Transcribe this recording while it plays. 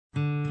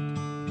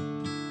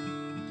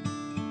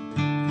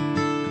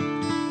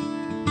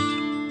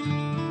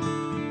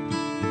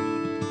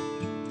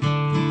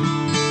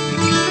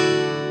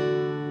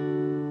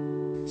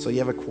So you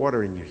have a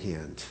quarter in your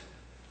hand.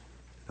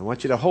 I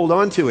want you to hold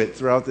on to it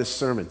throughout this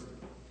sermon.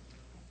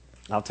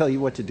 I'll tell you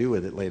what to do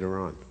with it later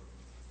on.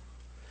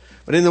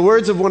 But in the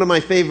words of one of my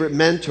favorite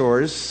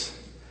mentors,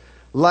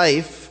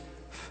 life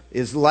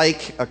is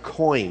like a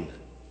coin.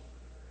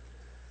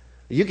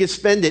 You can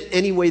spend it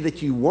any way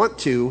that you want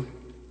to,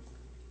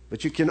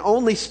 but you can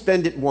only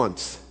spend it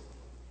once.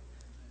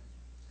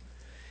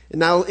 And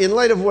now, in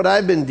light of what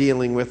I've been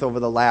dealing with over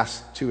the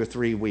last 2 or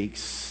 3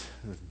 weeks,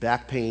 with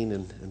back pain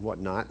and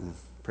whatnot, and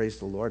praise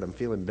the Lord, I'm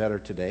feeling better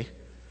today,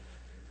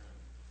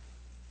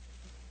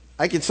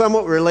 I can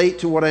somewhat relate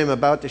to what I'm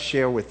about to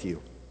share with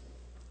you.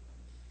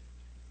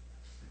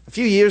 A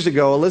few years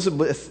ago,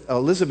 Elizabeth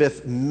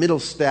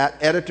Mittelstadt,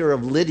 editor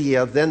of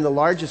Lydia, then the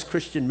largest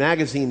Christian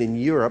magazine in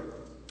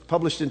Europe,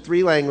 published in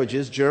 3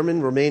 languages,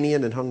 German,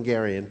 Romanian, and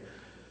Hungarian,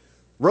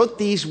 wrote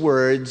these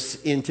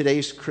words in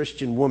Today's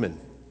Christian Woman.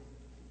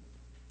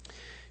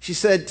 She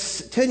said,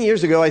 10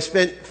 years ago, I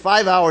spent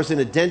 5 hours in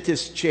a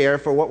dentist's chair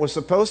for what was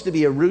supposed to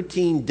be a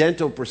routine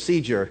dental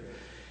procedure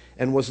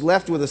and was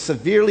left with a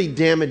severely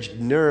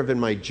damaged nerve in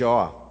my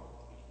jaw.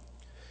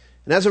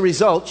 And as a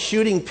result,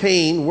 shooting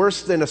pain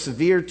worse than a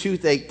severe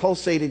toothache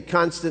pulsated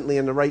constantly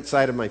on the right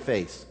side of my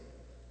face.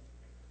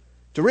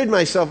 To rid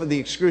myself of the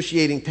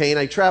excruciating pain,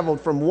 I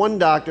traveled from one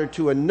doctor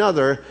to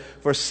another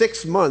for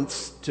 6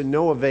 months to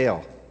no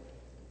avail.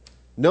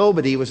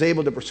 Nobody was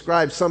able to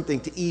prescribe something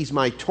to ease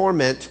my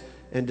torment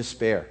and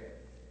despair.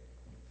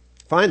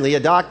 Finally, a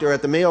doctor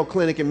at the Mayo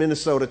Clinic in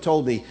Minnesota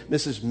told me,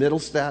 Mrs.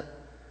 Mittelstadt,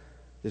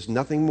 there's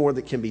nothing more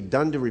that can be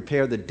done to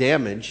repair the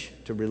damage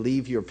to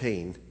relieve your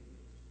pain.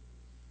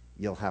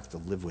 You'll have to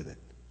live with it.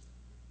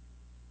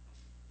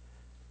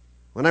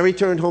 When I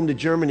returned home to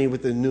Germany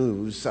with the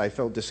news, I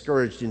felt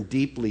discouraged and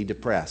deeply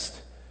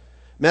depressed.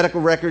 Medical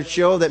records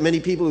show that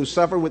many people who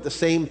suffer with the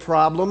same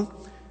problem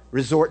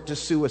resort to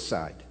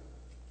suicide.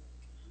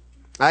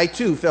 I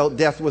too felt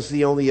death was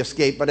the only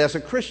escape, but as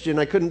a Christian,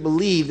 I couldn't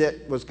believe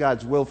that was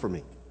God's will for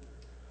me.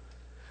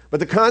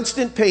 But the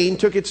constant pain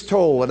took its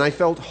toll, and I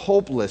felt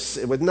hopeless,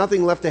 with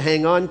nothing left to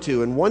hang on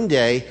to. And one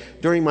day,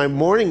 during my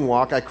morning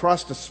walk, I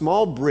crossed a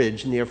small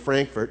bridge near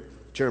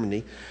Frankfurt,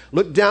 Germany,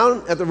 looked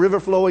down at the river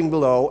flowing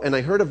below, and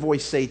I heard a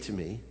voice say to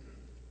me,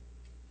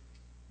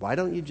 "Why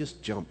don't you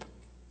just jump?"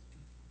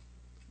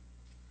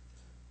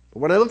 But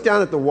when I looked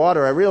down at the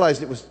water, I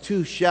realized it was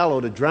too shallow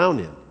to drown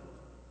in.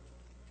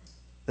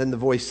 Then the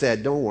voice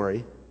said, "Don't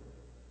worry.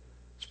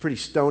 It's pretty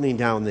stony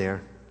down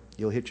there.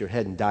 You'll hit your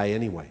head and die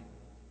anyway."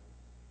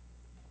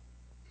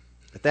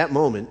 At that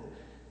moment,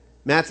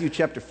 Matthew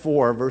chapter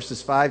 4,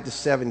 verses 5 to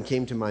 7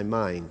 came to my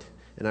mind,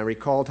 and I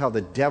recalled how the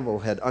devil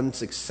had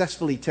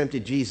unsuccessfully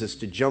tempted Jesus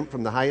to jump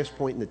from the highest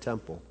point in the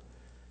temple.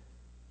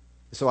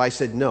 So I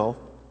said, "No,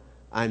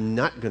 I'm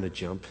not going to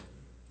jump.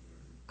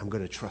 I'm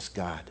going to trust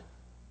God."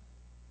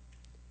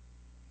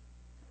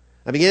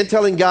 I began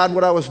telling God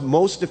what I was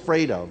most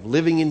afraid of,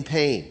 living in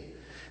pain.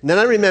 And then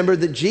I remembered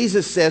that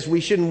Jesus says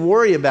we shouldn't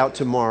worry about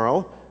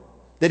tomorrow,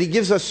 that he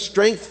gives us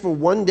strength for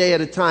one day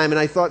at a time, and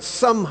I thought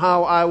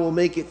somehow I will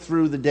make it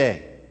through the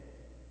day.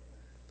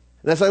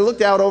 And as I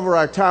looked out over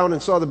our town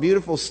and saw the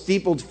beautiful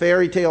steepled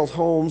fairy tale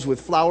homes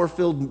with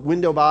flower-filled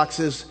window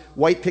boxes,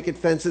 white picket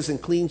fences, and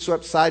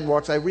clean-swept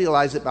sidewalks, I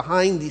realized that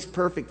behind this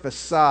perfect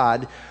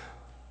facade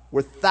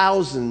were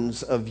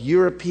thousands of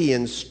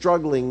Europeans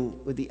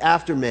struggling with the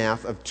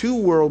aftermath of 2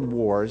 world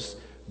wars,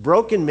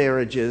 broken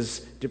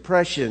marriages,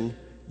 depression,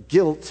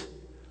 guilt,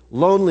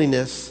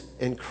 loneliness,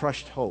 and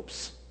crushed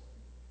hopes.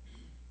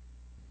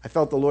 I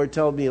felt the Lord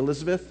tell me,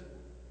 "Elizabeth,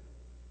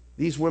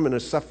 these women are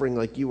suffering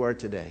like you are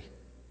today,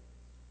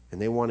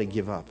 and they want to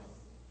give up.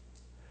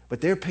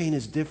 But their pain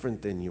is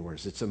different than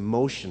yours. It's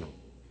emotional."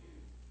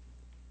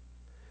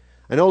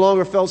 I no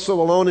longer felt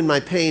so alone in my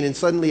pain, and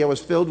suddenly I was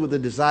filled with a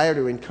desire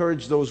to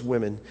encourage those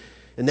women.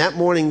 And that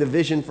morning, the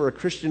vision for a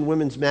Christian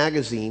women's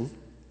magazine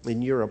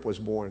in Europe was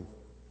born.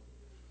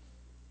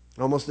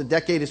 Almost a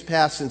decade has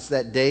passed since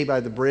that day by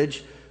the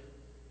bridge.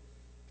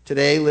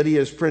 Today, Lydia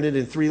is printed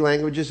in 3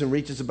 languages and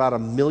reaches about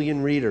 1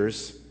 million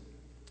readers.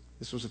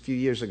 This was a few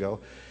years ago.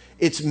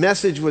 Its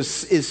message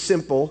is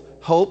simple.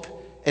 Hope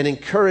and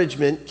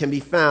encouragement can be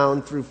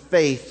found through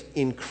faith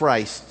in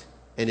Christ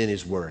and in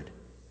His Word.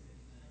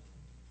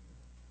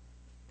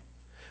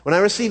 When I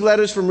receive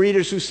letters from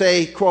readers who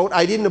say, quote,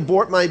 "I didn't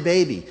abort my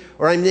baby,"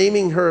 or "I'm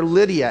naming her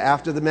Lydia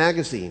after the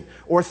magazine,"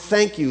 or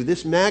 "Thank you,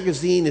 this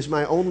magazine is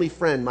my only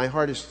friend," my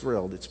heart is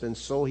thrilled. It's been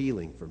so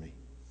healing for me.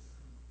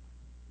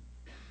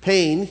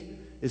 Pain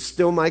is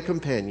still my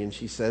companion,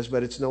 she says,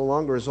 but it's no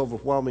longer as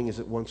overwhelming as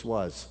it once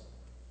was.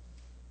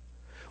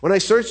 When I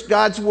searched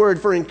God's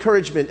Word for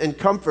encouragement and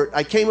comfort,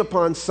 I came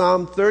upon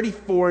Psalm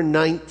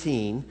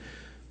 34:19,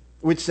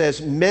 which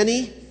says,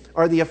 "Many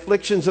are the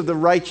afflictions of the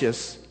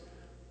righteous,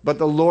 but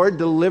the Lord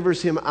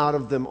delivers him out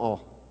of them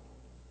all."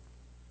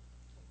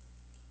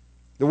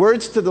 The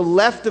words to the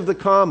left of the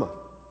comma,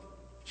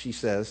 she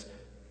says,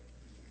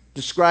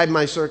 describe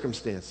my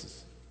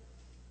circumstances.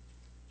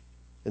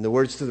 And the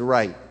words to the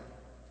right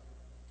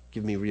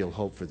give me real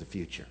hope for the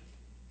future.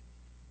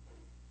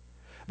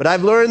 But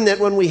I've learned that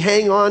when we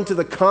hang on to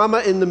the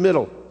comma in the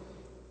middle,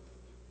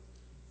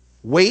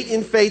 wait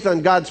in faith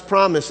on God's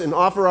promise, and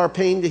offer our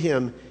pain to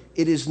Him,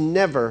 it is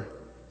never,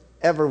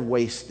 ever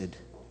wasted.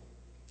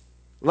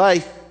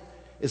 Life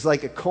is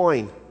like a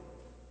coin.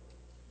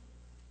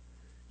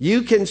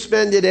 You can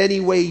spend it any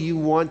way you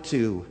want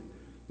to,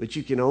 but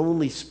you can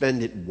only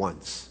spend it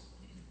once.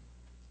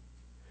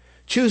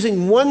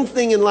 Choosing one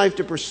thing in life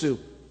to pursue,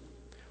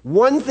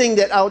 one thing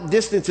that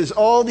outdistances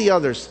all the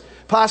others,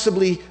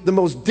 possibly the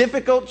most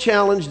difficult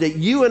challenge that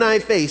you and I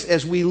face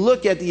as we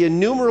look at the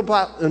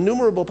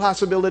innumerable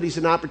possibilities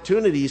and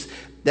opportunities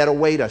that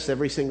await us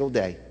every single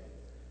day.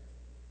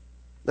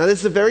 Now, this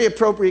is a very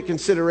appropriate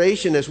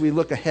consideration as we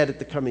look ahead at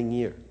the coming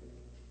year.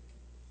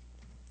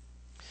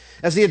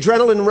 As the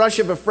adrenaline rush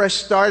of a fresh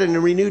start and a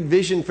renewed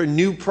vision for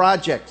new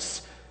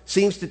projects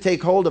seems to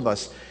take hold of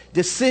us,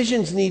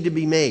 decisions need to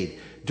be made.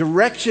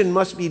 Direction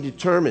must be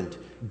determined.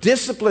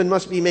 Discipline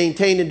must be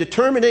maintained, and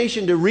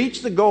determination to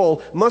reach the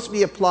goal must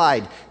be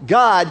applied.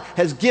 God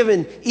has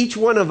given each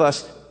one of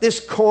us this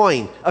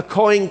coin, a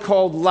coin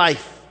called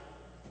life.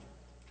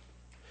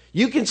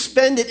 You can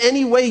spend it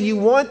any way you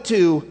want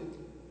to,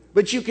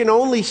 but you can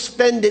only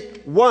spend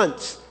it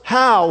once.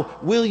 How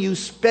will you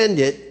spend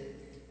it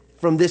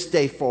from this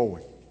day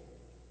forward?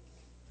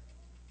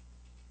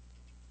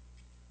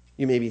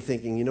 You may be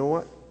thinking, you know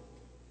what?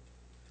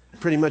 I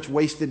pretty much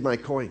wasted my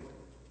coin.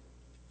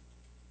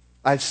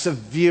 I've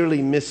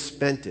severely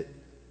misspent it,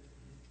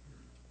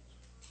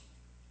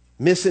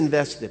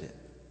 misinvested it.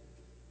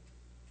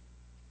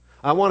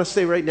 I want to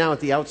say right now at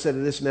the outset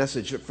of this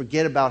message,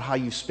 forget about how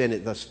you spent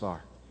it thus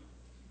far.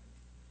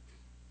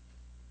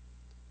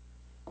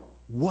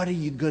 What are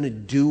you going to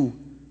do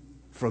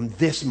from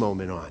this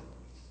moment on?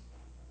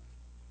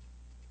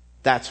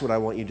 That's what I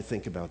want you to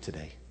think about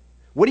today.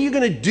 What are you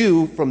going to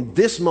do from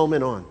this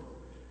moment on?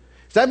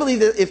 Because I believe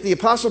that if the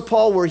Apostle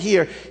Paul were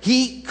here,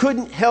 he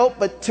couldn't help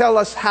but tell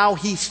us how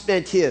he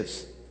spent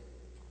his.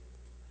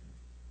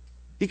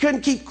 He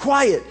couldn't keep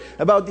quiet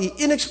about the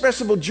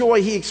inexpressible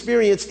joy he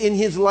experienced in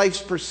his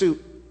life's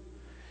pursuit.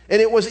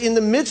 And it was in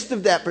the midst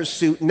of that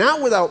pursuit,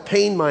 not without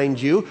pain,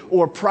 mind you,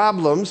 or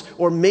problems,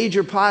 or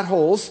major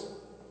potholes,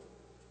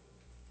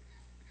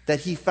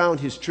 that he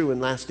found his true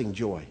and lasting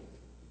joy.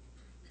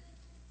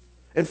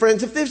 And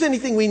friends, if there's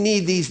anything we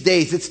need these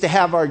days, it's to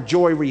have our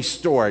joy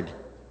restored.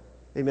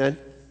 Amen?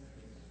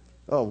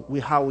 Oh,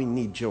 how we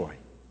need joy.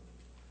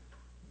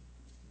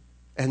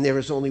 And there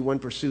is only one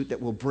pursuit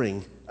that will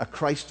bring a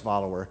Christ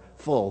follower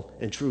full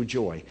and true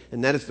joy.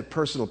 And that is the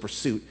personal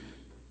pursuit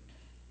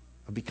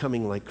of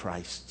becoming like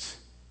Christ,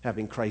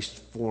 having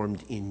Christ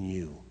formed in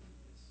you.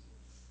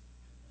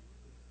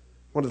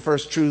 One of the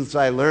first truths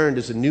I learned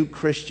as a new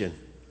Christian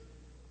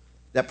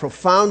that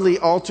profoundly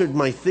altered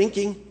my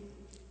thinking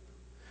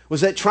was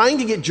that trying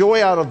to get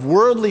joy out of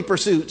worldly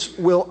pursuits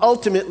will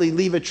ultimately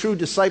leave a true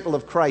disciple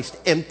of Christ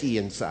empty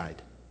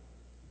inside.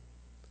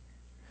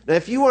 Now,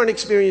 if you aren't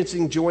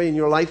experiencing joy in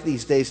your life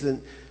these days,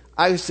 then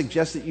I would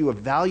suggest that you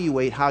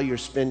evaluate how you're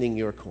spending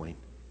your coin.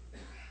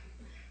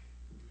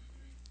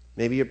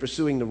 Maybe you're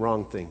pursuing the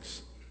wrong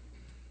things.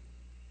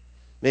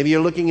 Maybe you're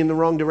looking in the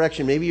wrong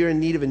direction. Maybe you're in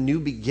need of a new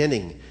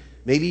beginning.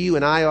 Maybe you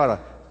and I ought to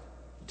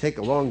take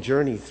a long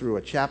journey through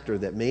a chapter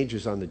that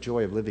majors on the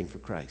joy of living for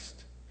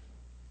Christ.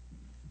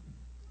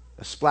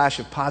 A splash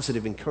of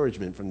positive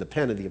encouragement from the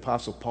pen of the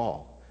Apostle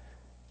Paul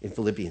in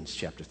Philippians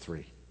chapter 3.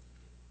 I'd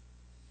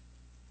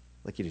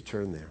like you to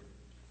turn there.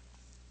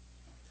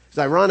 Because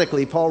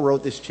ironically, Paul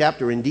wrote this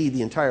chapter, indeed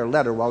the entire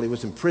letter, while he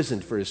was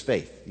imprisoned for his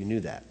faith. You knew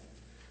that.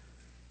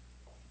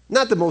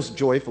 Not the most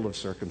joyful of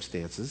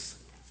circumstances.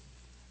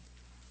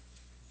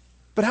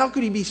 But how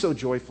could he be so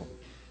joyful?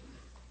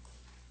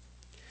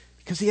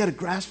 Because he had a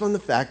grasp on the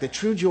fact that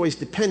true joy is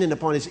dependent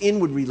upon his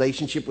inward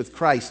relationship with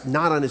Christ,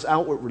 not on his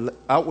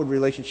outward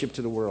relationship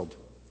to the world.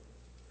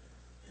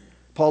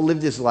 Paul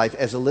lived his life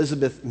as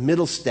Elizabeth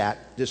Mittelstadt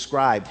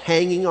described,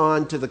 hanging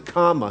on to the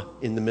comma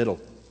in the middle.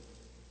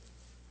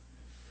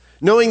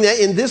 Knowing that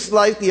in this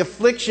life the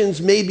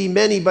afflictions may be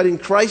many, but in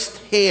Christ's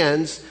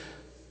hands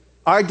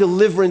our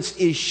deliverance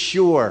is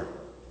sure.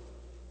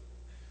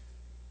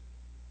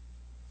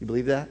 You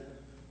believe that?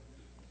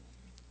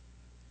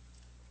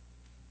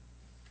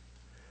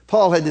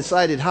 Paul had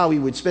decided how he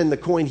would spend the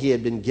coin he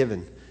had been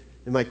given.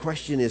 And my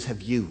question is,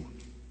 have you?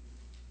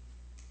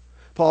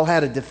 Paul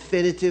had a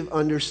definitive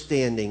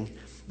understanding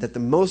that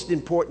the most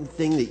important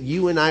thing that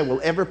you and I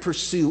will ever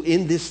pursue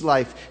in this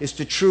life is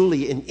to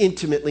truly and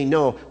intimately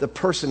know the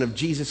person of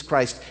Jesus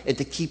Christ and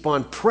to keep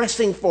on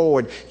pressing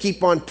forward,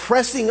 keep on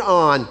pressing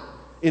on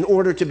in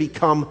order to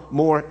become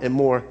more and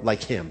more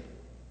like him.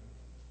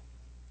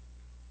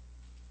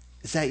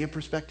 Is that your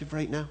perspective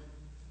right now?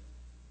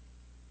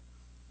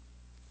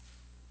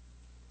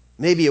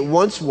 Maybe it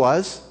once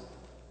was,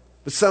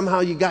 but somehow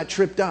you got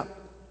tripped up.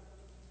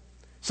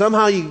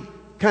 Somehow you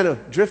kind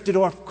of drifted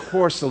off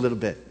course a little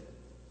bit.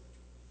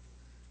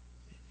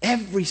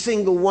 Every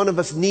single one of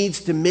us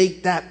needs to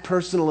make that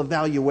personal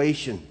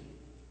evaluation.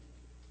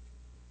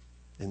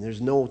 And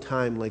there's no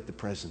time like the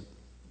present.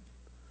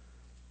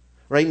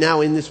 Right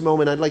now, in this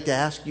moment, I'd like to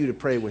ask you to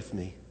pray with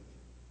me.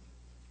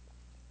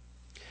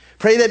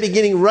 Pray that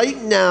beginning right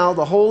now,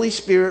 the Holy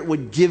Spirit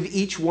would give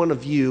each one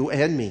of you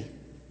and me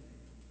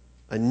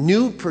a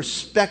new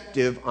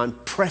perspective on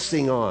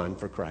pressing on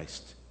for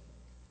Christ.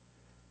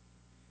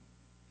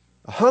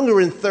 A hunger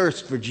and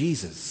thirst for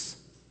Jesus.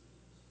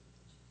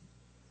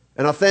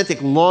 An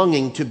authentic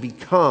longing to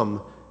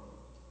become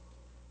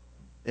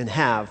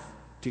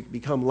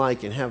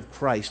like and have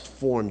Christ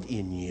formed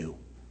in you.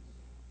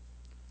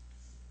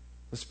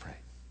 Let's pray.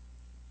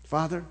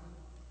 Father,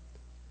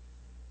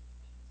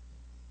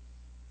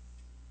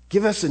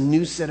 give us a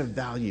new set of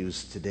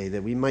values today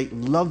that we might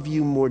love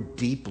you more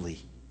deeply.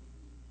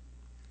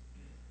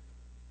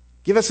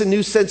 Give us a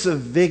new sense of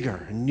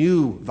vigor, a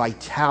new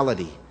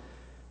vitality,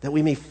 that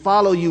we may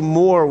follow you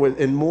more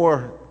with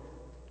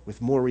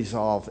more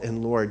resolve.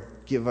 And Lord,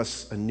 give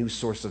us a new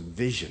source of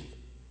vision,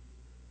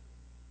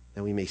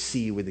 that we may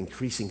see you with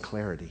increasing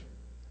clarity.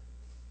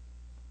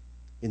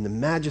 In the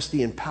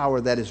majesty and power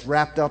that is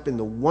wrapped up in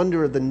the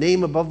wonder of the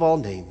name above all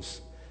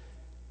names,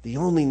 the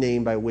only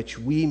name by which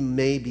we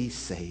may be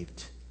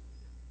saved,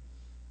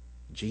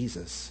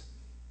 Jesus.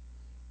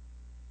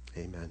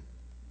 Amen.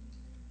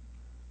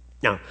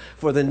 Now,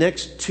 for the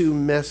next two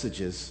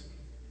messages,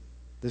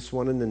 this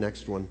one and the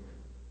next one,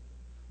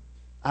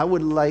 I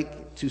would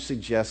like to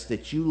suggest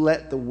that you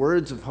let the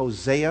words of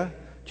Hosea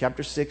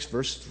chapter 6,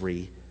 verse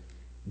 3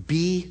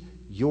 be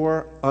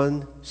your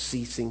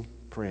unceasing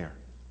prayer.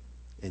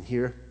 And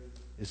here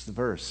is the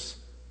verse.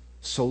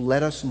 So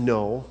let us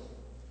know,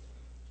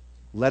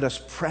 let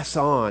us press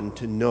on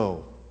to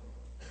know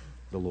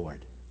the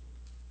Lord.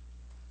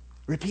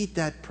 Repeat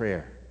that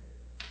prayer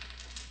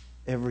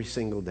every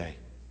single day.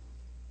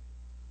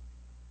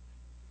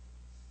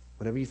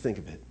 Whatever you think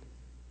of it.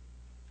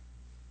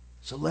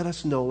 So let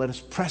us know, let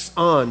us press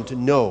on to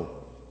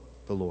know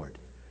the Lord.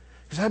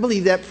 Because I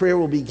believe that prayer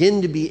will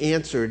begin to be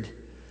answered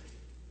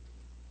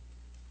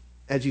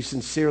as you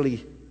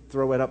sincerely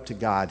throw it up to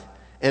God.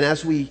 And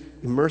as we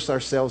immerse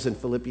ourselves in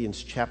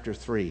Philippians chapter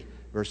 3,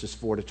 verses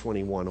 4 to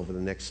 21 over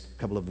the next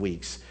couple of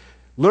weeks,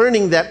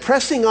 learning that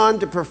pressing on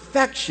to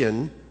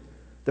perfection,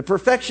 the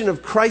perfection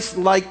of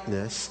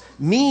Christ-likeness,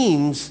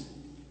 means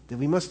that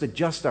we must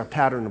adjust our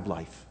pattern of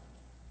life.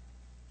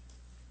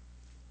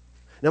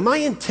 Now, my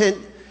intent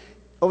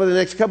over the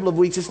next couple of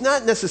weeks is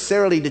not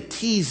necessarily to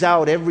tease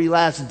out every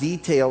last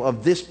detail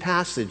of this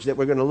passage that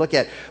we're going to look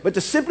at, but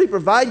to simply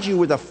provide you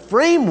with a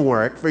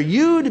framework for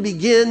you to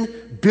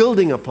begin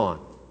building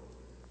upon.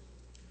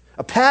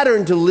 A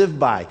pattern to live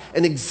by,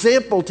 an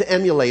example to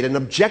emulate, an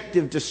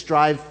objective to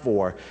strive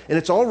for. And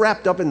it's all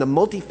wrapped up in the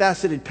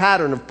multifaceted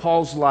pattern of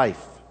Paul's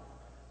life.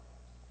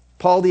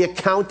 Paul the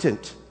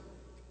accountant,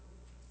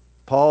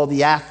 Paul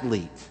the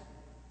athlete,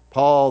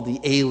 Paul the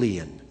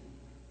alien.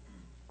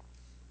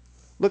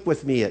 Look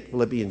with me at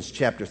Philippians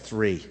chapter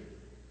 3,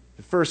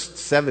 the first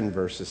 7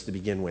 verses to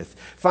begin with.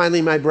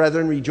 Finally, my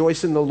brethren,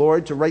 rejoice in the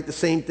Lord. To write the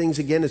same things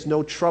again is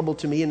no trouble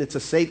to me, and it's a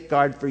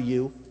safeguard for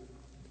you.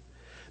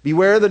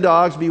 Beware the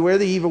dogs, beware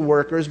the evil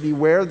workers,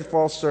 beware the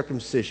false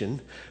circumcision.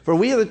 For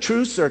we are the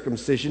true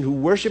circumcision who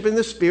worship in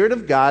the Spirit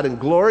of God and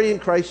glory in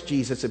Christ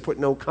Jesus and put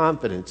no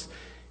confidence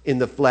in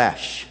the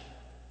flesh.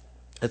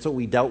 That's what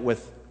we dealt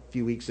with a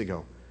few weeks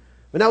ago.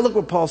 But now look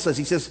what Paul says.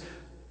 He says,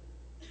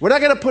 we're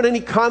not going to put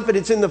any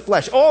confidence in the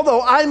flesh.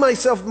 Although I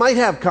myself might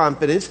have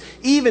confidence,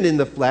 even in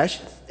the flesh,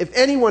 if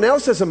anyone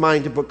else has a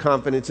mind to put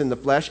confidence in the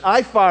flesh,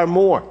 I far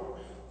more.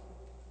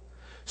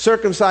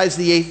 Circumcised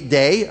the 8th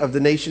day of the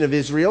nation of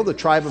Israel, the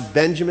tribe of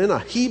Benjamin, a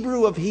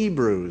Hebrew of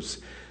Hebrews.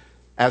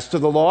 As to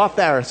the law, a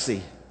Pharisee.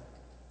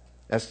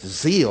 As to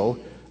zeal,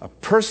 a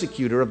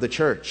persecutor of the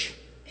church.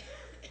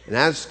 And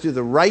as to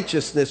the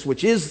righteousness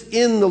which is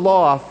in the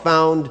law,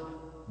 found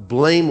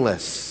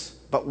blameless.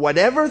 But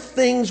whatever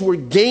things were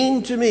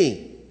gained to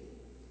me,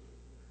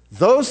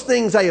 those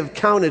things I have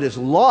counted as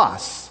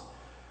loss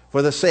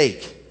for the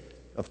sake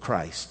of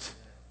Christ.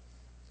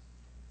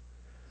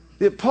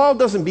 Paul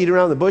doesn't beat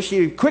around the bush.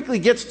 He quickly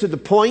gets to the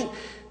point.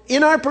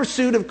 In our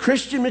pursuit of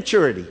Christian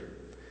maturity,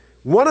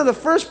 one of the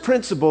first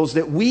principles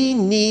that we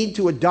need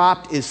to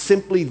adopt is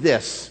simply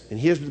this. And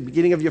here's the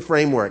beginning of your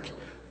framework.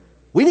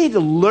 We need to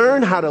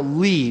learn how to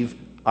leave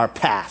our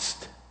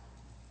past.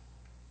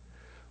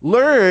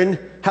 Learn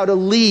how to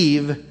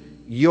leave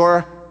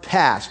your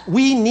past.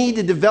 We need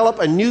to develop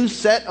a new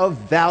set of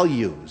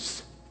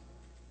values.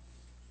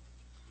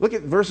 Look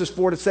at verses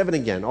 4 to 7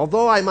 again.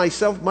 Although I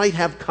myself might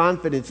have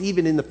confidence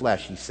even in the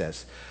flesh, he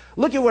says.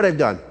 Look at what I've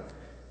done.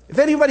 If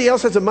anybody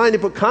else has a mind to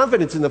put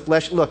confidence in the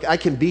flesh, look, I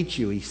can beat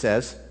you, he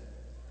says.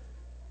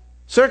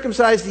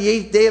 Circumcised the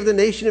 8th day of the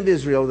nation of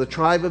Israel, the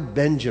tribe of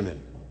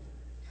Benjamin.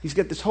 He's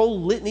got this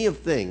whole litany of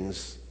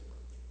things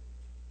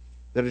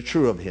that are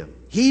true of him.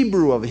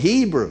 Hebrew of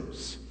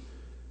Hebrews.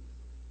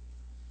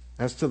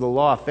 As to the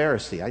law,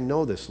 Pharisee, I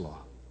know this law.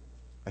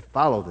 I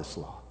follow this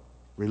law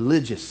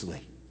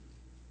religiously.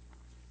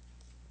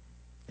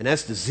 And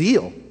as to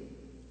zeal,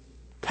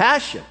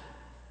 passion,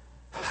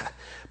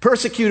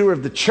 persecutor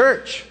of the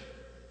church.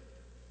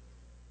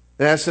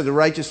 And as to the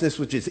righteousness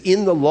which is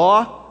in the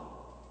law,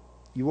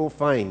 you won't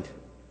find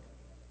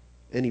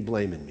any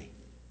blame in me.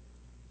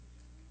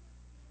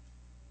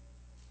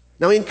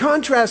 Now, in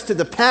contrast to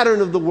the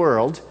pattern of the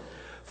world,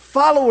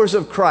 followers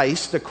of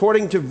Christ,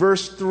 according to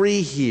verse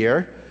 3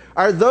 here,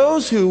 are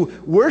those who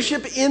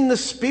worship in the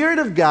Spirit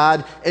of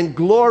God and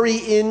glory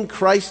in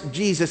Christ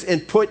Jesus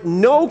and put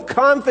no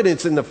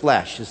confidence in the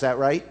flesh. Is that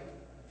right?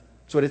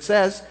 That's what it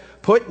says.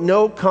 Put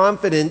no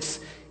confidence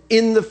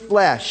in the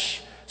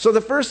flesh. So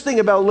the first thing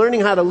about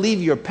learning how to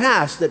leave your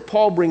past that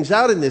Paul brings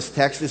out in this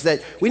text is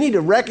that we need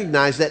to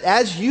recognize that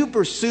as you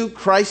pursue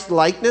Christ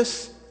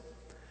likeness,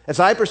 as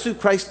I pursue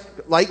Christ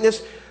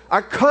likeness,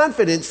 our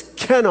confidence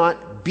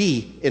cannot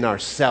be in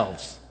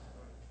ourselves.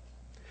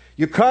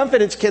 Your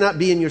confidence cannot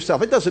be in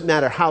yourself. It doesn't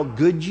matter how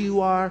good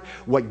you are,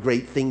 what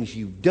great things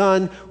you've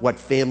done, what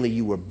family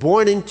you were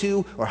born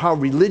into, or how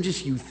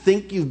religious you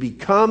think you've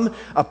become.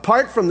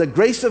 Apart from the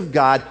grace of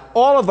God,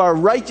 all of our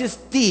righteous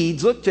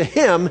deeds look to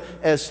Him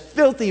as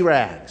filthy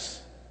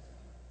rags.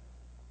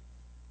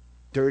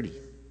 Dirty.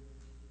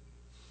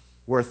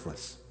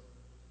 Worthless.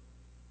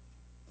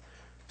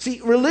 See,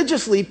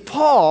 religiously,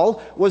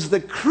 Paul was the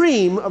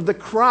cream of the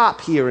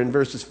crop here in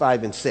verses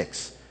 5 and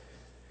 6.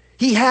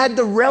 He had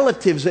the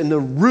relatives and the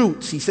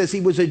roots. He says he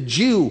was a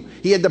Jew.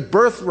 He had the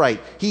birthright.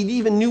 He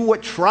even knew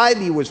what tribe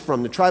he was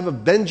from, the tribe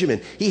of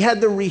Benjamin. He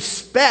had the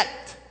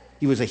respect.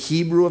 He was a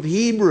Hebrew of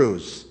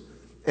Hebrews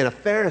and a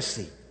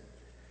Pharisee.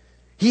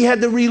 He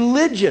had the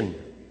religion,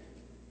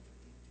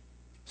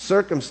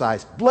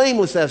 circumcised,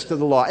 blameless as to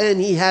the law, and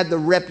he had the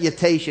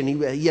reputation.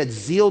 He had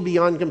zeal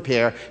beyond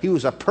compare. He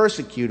was a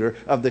persecutor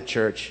of the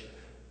church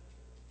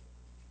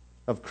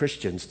of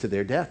Christians to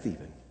their death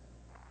even.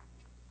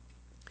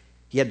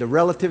 He had the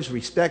relatives,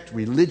 respect,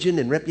 religion,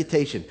 and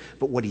reputation.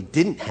 But what he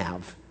didn't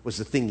have was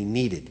the thing he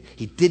needed.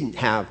 He didn't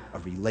have a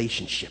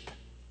relationship.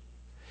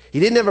 He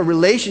didn't have a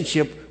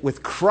relationship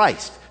with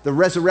Christ, the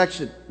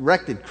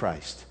resurrected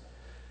Christ.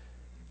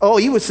 Oh,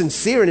 he was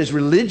sincere in his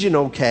religion,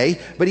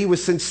 okay, but he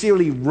was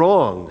sincerely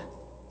wrong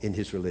in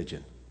his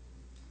religion.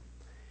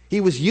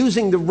 He was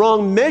using the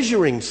wrong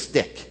measuring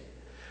stick.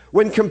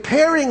 When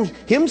comparing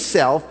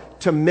himself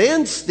to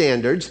man's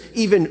standards,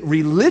 even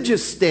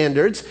religious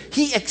standards,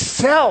 he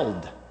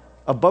excelled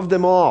above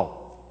them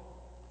all.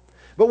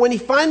 But when he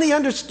finally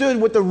understood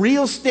what the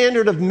real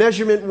standard of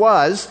measurement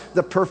was,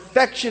 the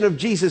perfection of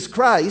Jesus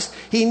Christ,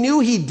 he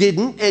knew he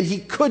didn't and he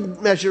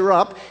couldn't measure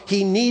up.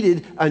 He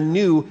needed a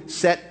new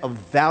set of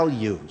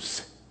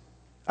values.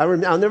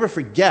 I'll never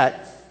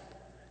forget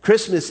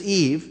Christmas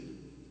Eve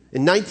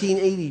in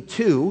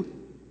 1982,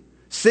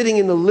 sitting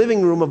in the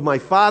living room of my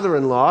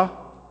father-in-law,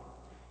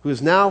 who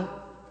is now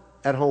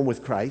at home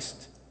with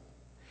Christ,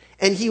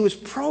 and he was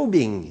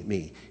probing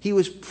me. He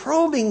was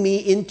probing me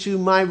into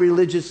my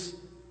religious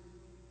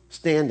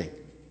standing.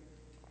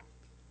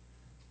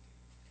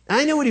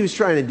 I knew what he was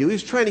trying to do. He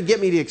was trying to get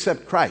me to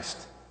accept Christ,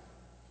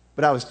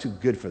 but I was too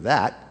good for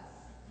that.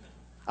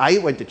 I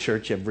went to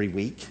church every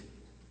week.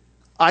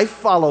 I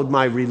followed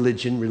my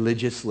religion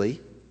religiously.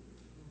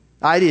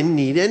 I didn't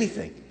need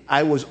anything.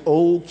 I was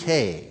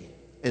okay.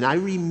 And I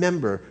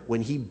remember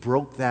when he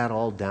broke that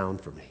all down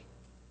for me,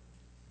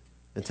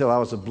 until I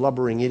was a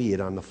blubbering idiot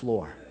on the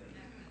floor,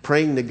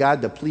 praying to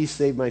God to please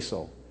save my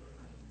soul.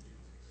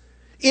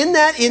 In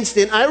that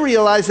instant, I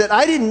realized that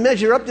I didn't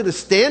measure up to the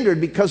standard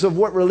because of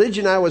what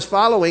religion I was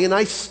following, and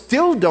I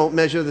still don't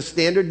measure the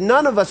standard.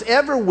 None of us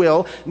ever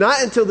will,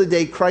 not until the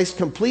day Christ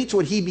completes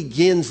what He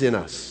begins in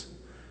us.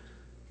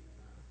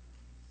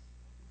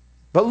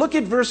 But look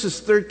at verses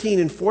 13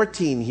 and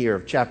 14 here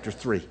of chapter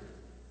 3.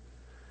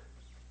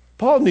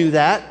 Paul knew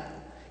that.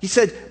 He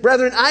said,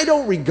 "Brethren, I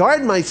don't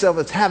regard myself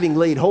as having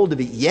laid hold of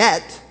it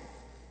yet.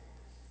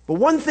 But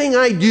one thing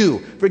I do,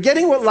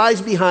 forgetting what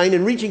lies behind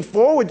and reaching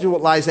forward to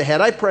what lies ahead,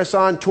 I press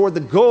on toward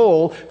the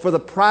goal for the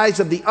prize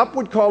of the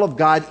upward call of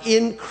God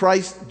in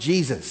Christ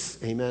Jesus."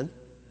 Amen?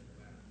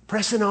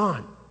 Pressing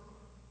on.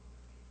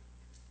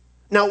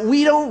 Now,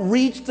 we don't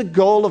reach the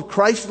goal of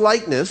Christ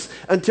likeness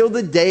until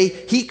the day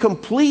He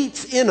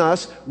completes in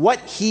us what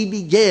He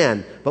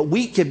began. But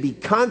we can be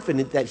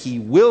confident that He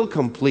will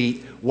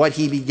complete what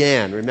He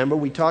began. Remember,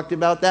 we talked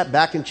about that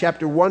back in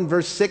chapter 1,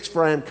 verse 6,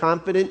 "For I am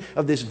confident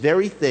of this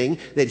very thing,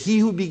 that He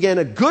who began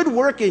a good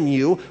work in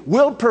you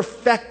will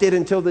perfect it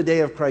until the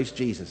day of Christ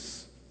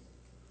Jesus."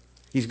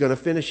 He's going to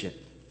finish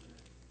it.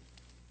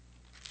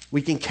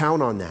 We can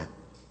count on that.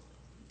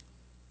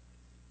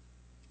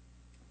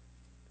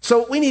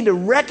 So we need to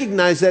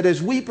recognize that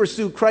as we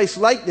pursue Christ's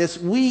likeness,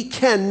 we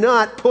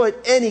cannot put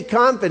any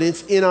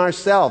confidence in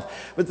ourselves.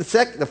 But the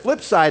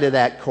flip side of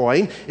that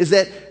coin is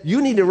that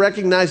you need to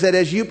recognize that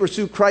as you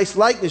pursue Christ's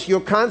likeness, your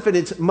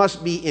confidence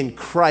must be in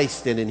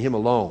Christ and in Him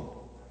alone.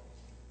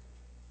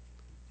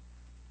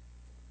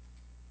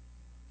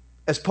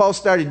 As Paul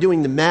started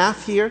doing the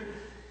math here,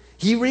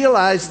 he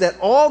realized that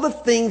all the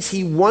things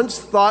he once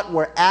thought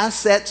were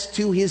assets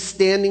to his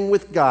standing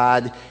with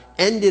God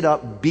ended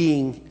up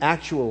being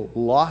actual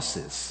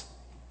losses.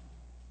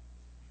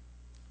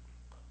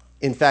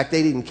 In fact,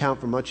 they didn't count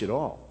for much at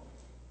all.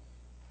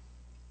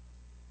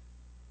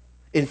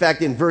 In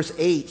fact, in verse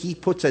 8, he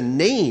puts a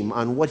name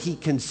on what he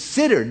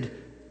considered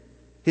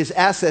his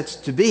assets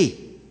to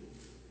be.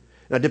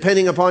 Now,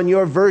 depending upon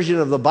your version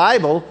of the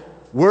Bible,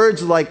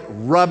 words like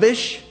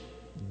rubbish,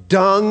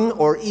 dung,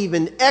 or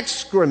even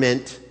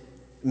excrement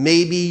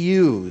may be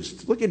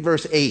used. Look at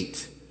verse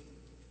 8.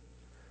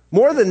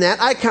 More than that,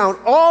 I count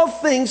all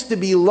things to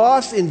be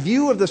lost in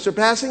view of the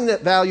surpassing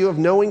value of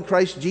knowing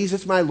Christ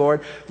Jesus my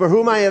Lord, for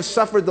whom I have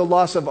suffered the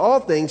loss of all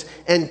things,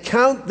 and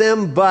count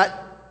them but,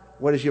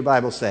 what does your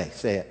Bible say?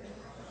 Say it.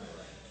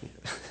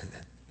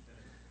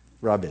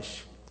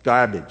 Rubbish,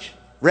 garbage,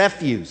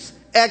 refuse,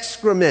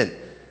 excrement,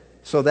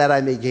 so that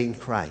I may gain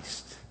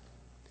Christ.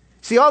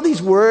 See, all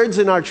these words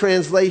in our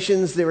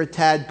translations, they're a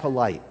tad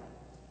polite.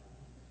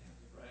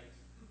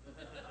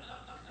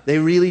 They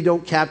really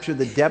don't capture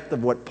the depth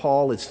of what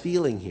Paul is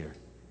feeling here.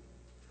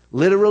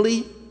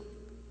 Literally,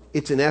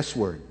 it's an S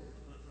word.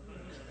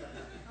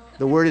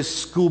 The word is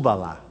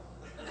skubala.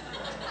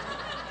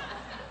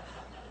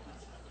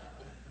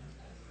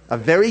 A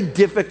very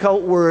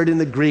difficult word in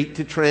the Greek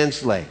to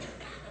translate.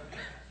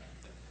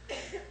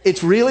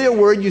 It's really a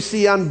word you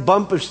see on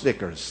bumper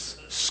stickers.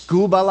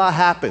 Skubala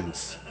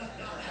happens.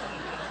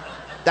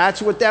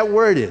 That's what that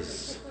word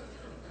is.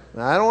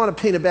 Now, I don't want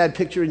to paint a bad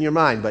picture in your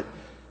mind, but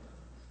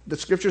the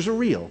scriptures are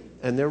real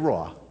and they're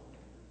raw.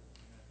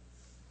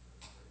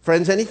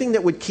 Friends, anything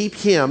that would keep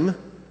him,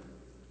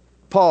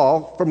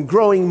 Paul, from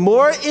growing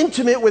more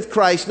intimate with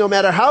Christ, no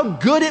matter how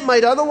good it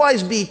might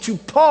otherwise be, to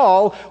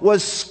Paul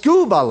was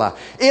skubala.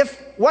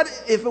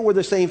 What if it were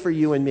the same for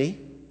you and me?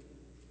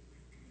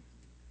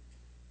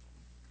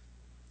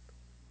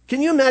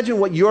 Can you imagine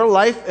what your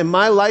life and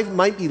my life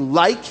might be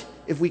like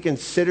if we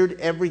considered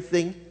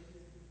everything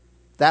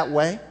that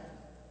way?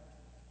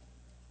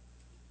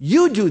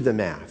 You do the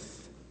math.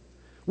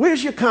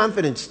 Where's your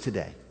confidence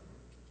today?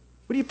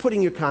 What are you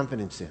putting your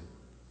confidence in?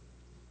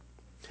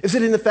 Is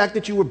it in the fact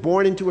that you were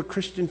born into a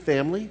Christian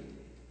family?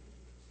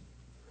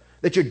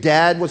 That your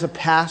dad was a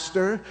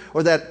pastor?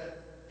 Or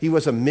that he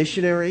was a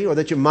missionary? Or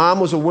that your mom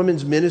was a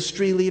women's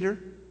ministry leader?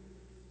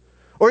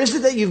 Or is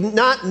it that you've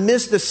not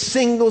missed a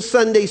single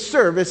Sunday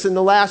service in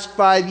the last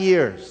 5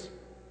 years?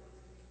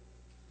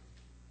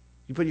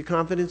 You put your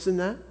confidence in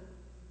that?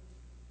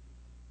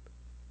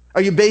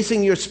 Are you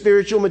basing your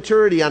spiritual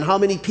maturity on how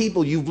many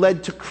people you've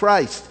led to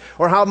Christ,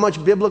 or how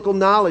much biblical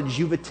knowledge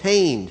you've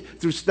attained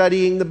through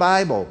studying the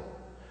Bible?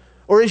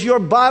 Or is your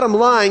bottom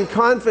line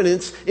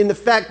confidence in the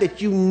fact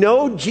that you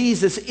know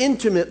Jesus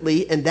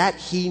intimately and that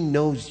he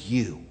knows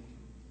you?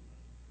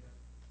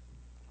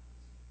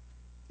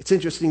 It's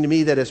interesting to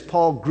me that as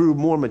Paul grew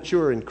more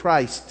mature in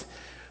Christ,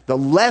 the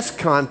less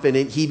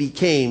confident he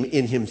became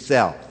in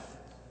himself.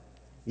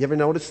 You ever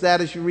notice that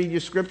as you read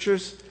your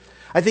scriptures?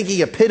 I think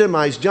he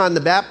epitomized John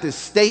the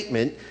Baptist's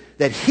statement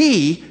that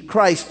he,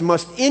 Christ,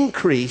 must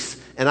increase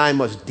and I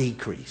must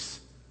decrease.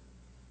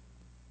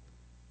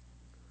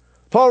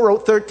 Paul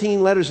wrote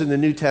 13 letters in the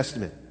New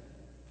Testament.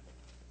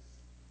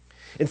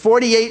 In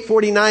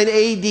 48-49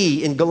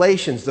 AD, in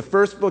Galatians, the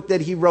first book that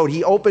he wrote,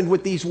 he opened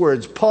with these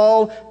words,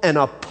 Paul, an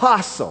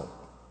apostle.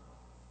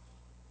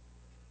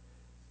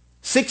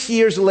 6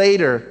 years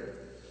later,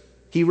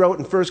 he wrote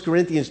in 1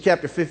 Corinthians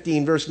chapter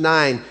 15, verse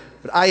 9,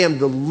 but I am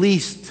the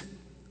least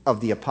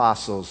of the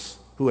apostles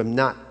who am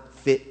not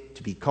fit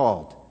to be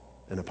called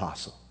an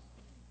apostle.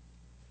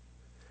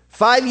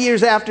 5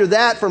 years after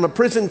that, from a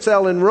prison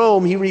cell in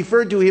Rome, he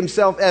referred to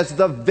himself as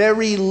the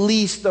very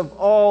least of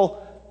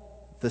all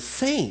the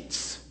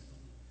saints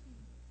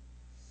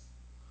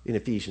in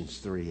Ephesians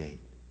 3:8.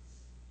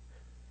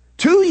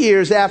 2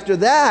 years after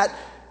that,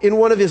 in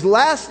one of his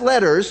last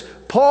letters,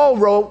 Paul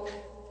wrote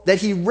that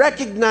he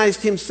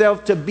recognized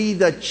himself to be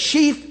the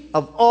chief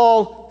of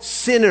all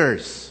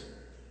sinners.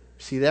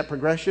 See that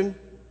progression?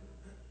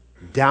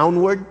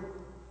 Downward.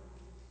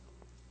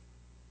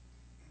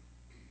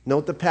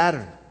 Note the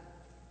pattern.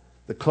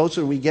 The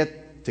closer we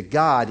get to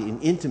God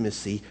in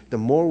intimacy, the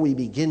more we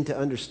begin to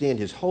understand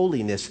his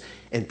holiness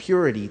and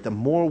purity, the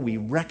more we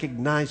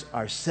recognize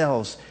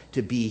ourselves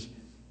to be,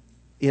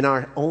 in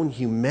our own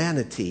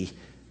humanity,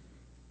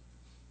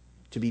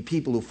 to be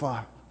people who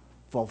fall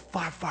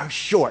far, far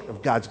short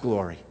of God's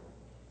glory.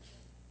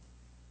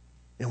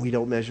 And we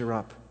don't measure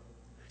up.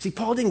 See,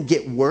 Paul didn't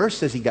get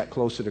worse as he got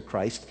closer to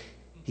Christ.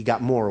 He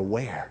got more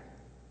aware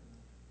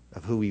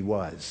of who he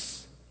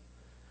was.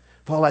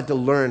 Paul had to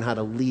learn how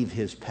to leave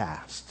his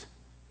past.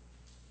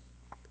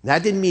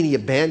 That didn't mean he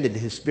abandoned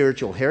his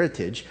spiritual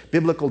heritage,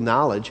 biblical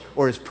knowledge,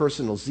 or his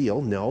personal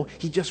zeal. No,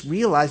 he just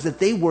realized that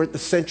they weren't the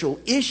central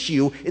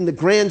issue in the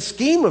grand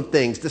scheme of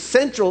things. The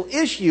central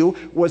issue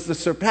was the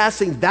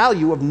surpassing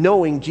value of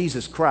knowing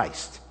Jesus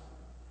Christ.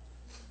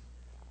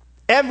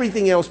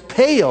 Everything else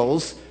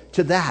pales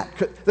to that.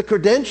 The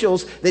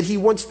credentials that he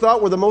once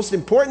thought were the most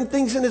important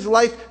things in his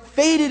life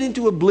faded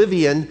into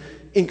oblivion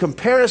in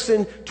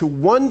comparison to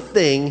one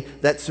thing,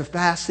 that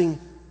surpassing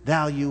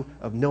value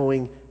of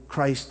knowing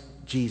Christ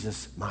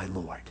Jesus, my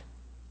Lord.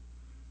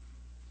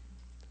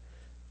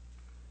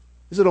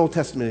 There's an Old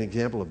Testament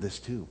example of this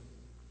too.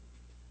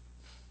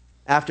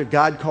 After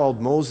God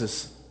called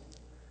Moses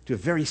to a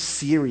very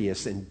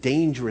serious and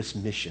dangerous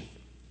mission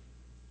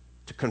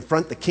to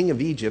confront the king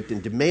of Egypt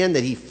and demand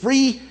that he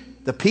free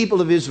the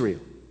people of Israel.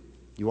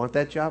 You want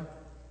that job?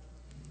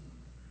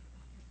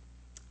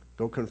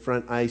 Go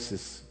confront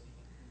ISIS.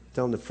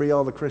 Tell them to free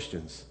all the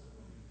Christians.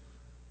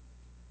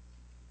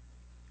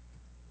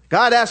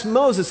 God asked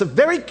Moses a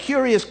very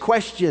curious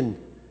question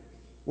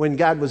when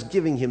God was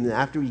giving him,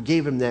 after he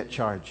gave him that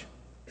charge.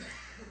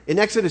 In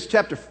Exodus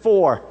chapter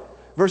 4,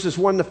 verses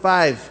 1 to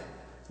 5,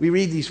 we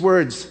read these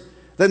words.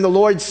 Then the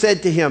Lord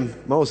said to him,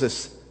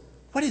 Moses,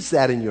 what is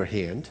that in your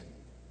hand?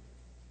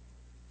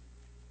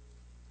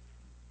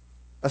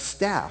 A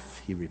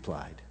staff, he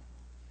replied.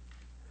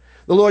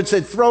 The Lord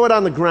said, throw it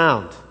on the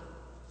ground.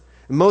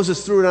 And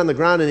Moses threw it on the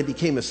ground, and it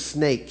became a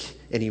snake,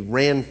 and he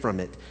ran from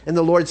it. And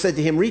the Lord said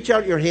to him, reach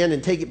out your hand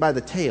and take it by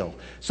the tail.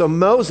 So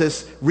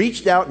Moses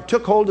reached out and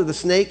took hold of the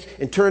snake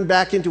and turned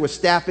back into a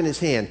staff in his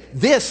hand.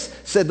 This,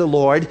 said the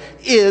Lord,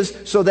 is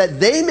so that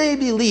they may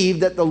believe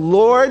that the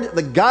Lord,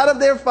 the God of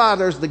their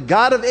fathers, the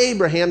God of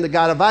Abraham, the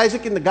God of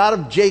Isaac, and the God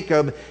of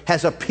Jacob,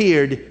 has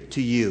appeared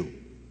to you.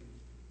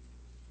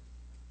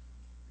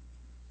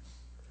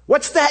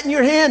 What's that in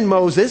your hand,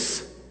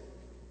 Moses?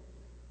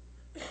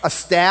 A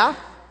staff?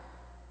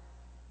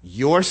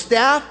 Your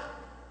staff?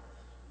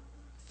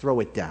 Throw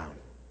it down.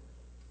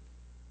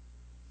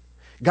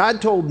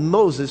 God told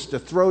Moses to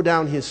throw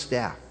down his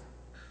staff.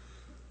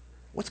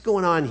 What's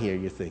going on here,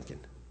 you're thinking?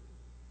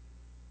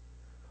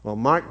 Well,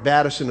 Mark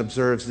Batterson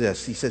observes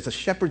this. He says a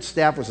shepherd's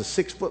staff was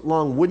a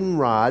 6-foot-long wooden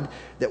rod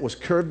that was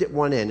curved at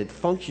one end. It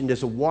functioned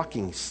as a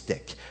walking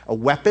stick, a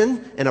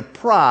weapon and a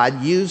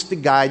prod used to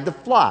guide the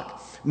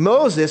flock.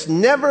 Moses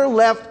never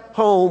left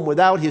home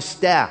without his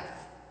staff.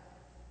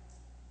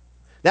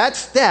 That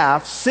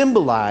staff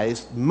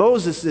symbolized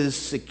Moses'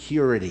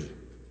 security.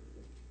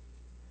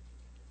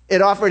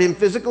 It offered him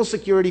physical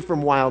security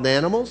from wild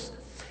animals.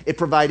 It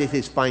provided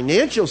his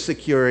financial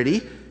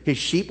security. His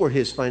sheep were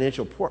his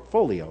financial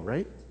portfolio,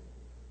 right?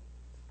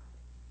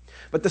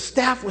 But the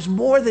staff was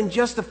more than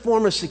just a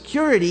form of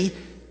security.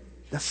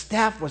 The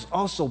staff was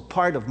also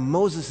part of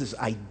Moses'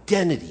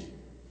 identity.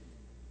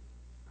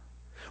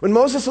 When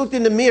Moses looked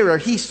in the mirror,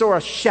 he saw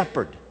a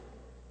shepherd.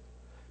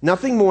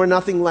 Nothing more,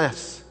 nothing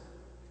less.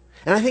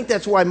 And I think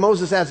that's why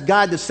Moses asked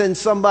God to send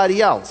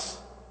somebody else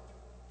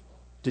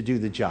to do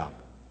the job.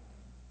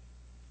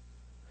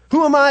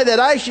 Who am I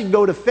that I should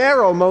go to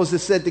Pharaoh,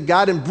 Moses said to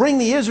God, and bring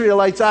the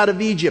Israelites out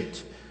of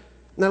Egypt?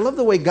 And I love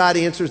the way God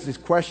answers this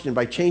question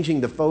by changing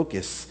the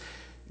focus.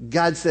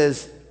 God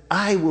says,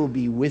 I will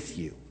be with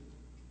you.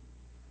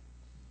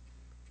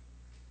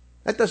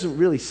 That doesn't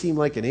really seem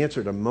like an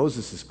answer to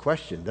Moses'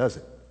 question, does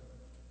it?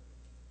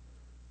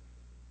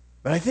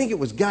 But I think it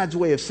was God's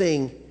way of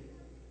saying,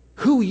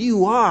 who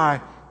you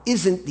are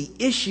isn't the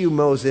issue,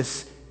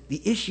 Moses.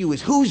 The issue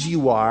is whose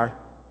you are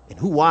and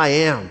who I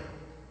am.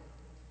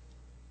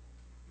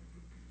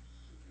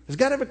 Has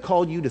God ever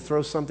called you to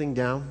throw something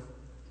down?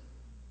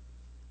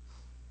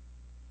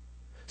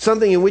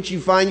 Something in which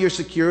you find your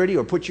security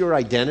or put your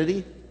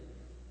identity?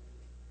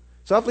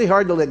 It's awfully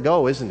hard to let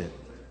go, isn't it?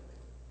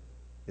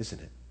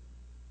 Isn't it?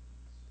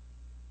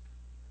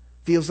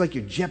 Feels like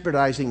you're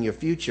jeopardizing your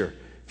future.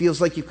 Feels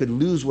like you could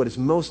lose what is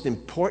most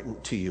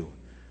important to you.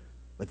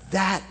 But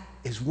that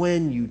is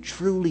when you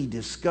truly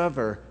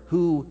discover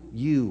who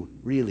you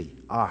really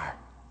are.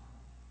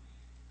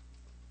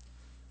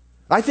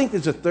 I think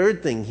there's a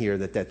third thing here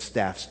that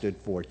staff stood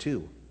for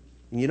too.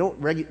 And you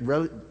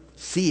don't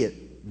see it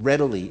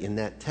readily in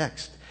that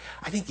text.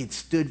 I think it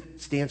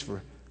stands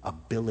for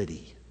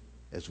ability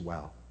as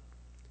well.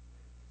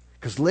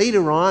 Because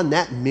later on,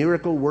 that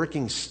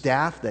miracle-working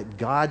staff that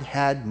God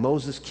had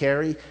Moses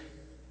carry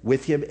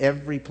with him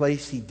every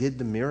place he did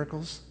the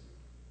miracles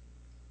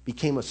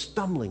became a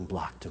stumbling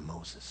block to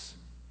Moses.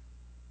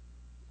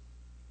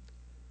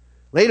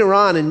 Later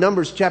on in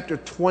Numbers chapter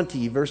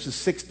 20, verses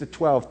 6 to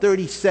 12,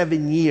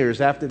 37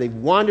 years after they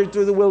wandered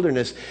through the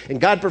wilderness,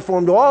 and God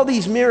performed all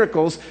these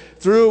miracles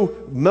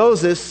through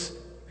Moses,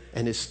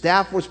 and his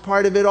staff was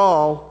part of it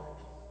all,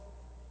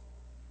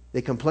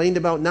 they complained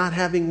about not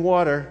having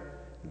water.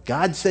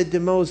 God said to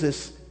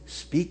Moses,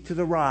 speak to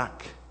the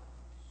rock,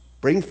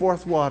 bring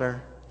forth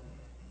water.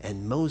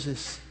 And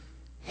Moses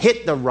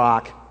hit the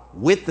rock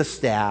with the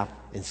staff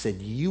and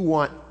said, you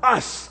want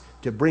us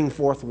to bring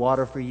forth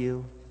water for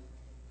you?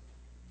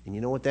 And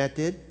you know what that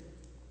did?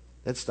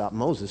 That stopped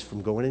Moses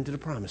from going into the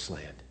promised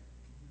land.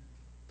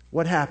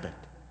 What happened?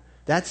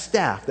 That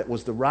staff that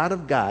was the rod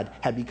of God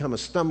had become a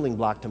stumbling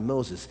block to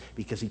Moses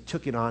because he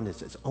took it on as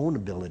his own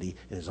ability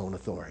and his own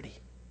authority.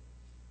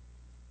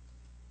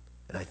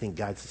 And I think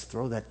God says,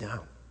 throw that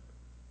down.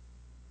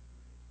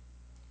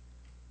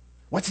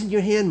 What's in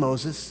your hand,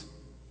 Moses?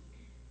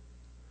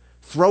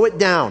 Throw it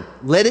down.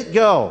 Let it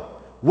go.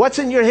 What's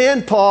in your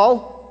hand,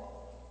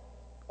 Paul?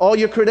 All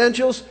your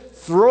credentials?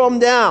 Throw them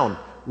down.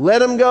 Let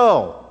them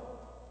go.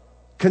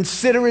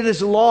 Consider it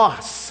as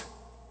loss.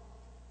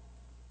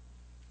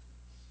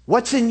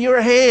 What's in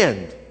your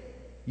hand?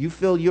 You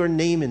fill your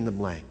name in the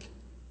blank.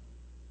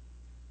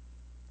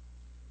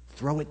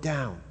 Throw it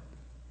down.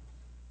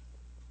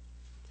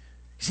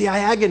 See, I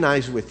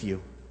agonize with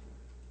you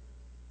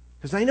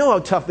because I know how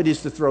tough it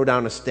is to throw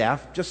down a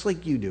staff, just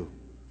like you do.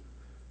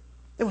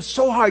 It was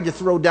so hard to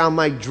throw down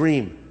my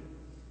dream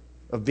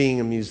of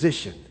being a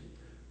musician.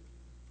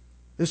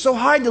 It was so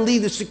hard to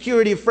leave the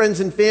security of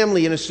friends and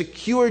family and a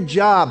secure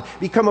job,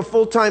 become a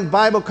full-time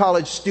Bible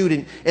college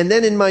student, and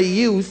then in my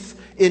youth,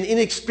 in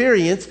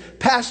inexperience,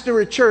 pastor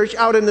a church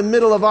out in the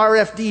middle of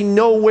RFD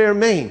nowhere,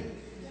 Maine.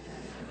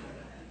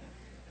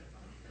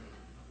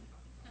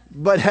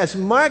 But as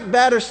Mark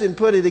Batterson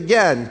put it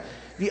again,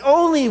 the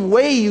only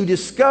way you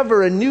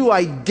discover a new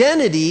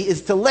identity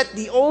is to let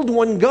the old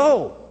one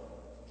go.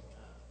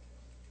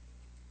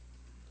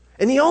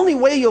 And the only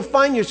way you'll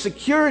find your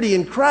security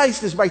in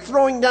Christ is by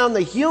throwing down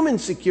the human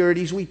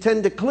securities we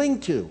tend to cling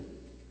to.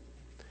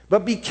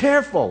 But be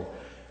careful.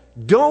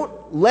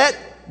 Don't let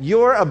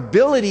your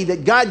ability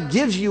that God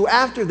gives you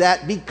after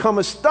that become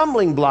a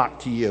stumbling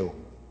block to you.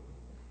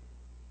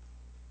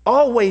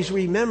 Always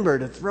remember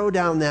to throw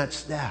down that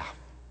staff.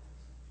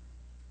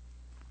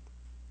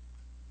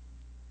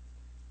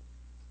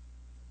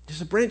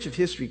 There's a branch of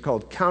history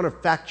called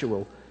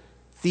counterfactual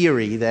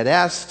theory that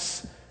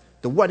asks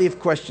the what-if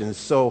questions.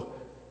 So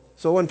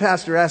one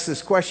pastor asks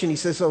this question, he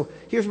says, so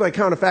here's my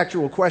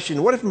counterfactual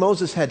question. What if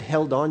Moses had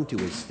held on to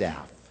his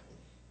staff?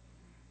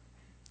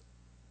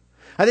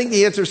 I think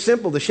the answer is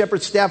simple. The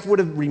shepherd's staff would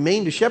have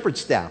remained a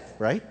shepherd's staff,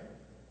 right?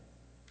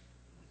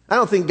 I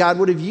don't think God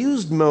would have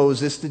used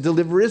Moses to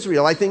deliver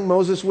Israel. I think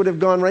Moses would have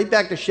gone right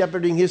back to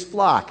shepherding his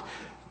flock.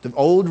 The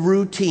old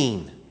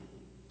routine.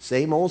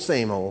 Same old,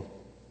 same old.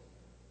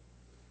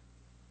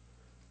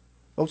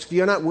 Folks, if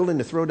you're not willing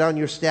to throw down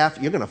your staff,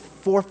 you're going to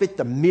forfeit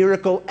the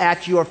miracle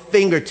at your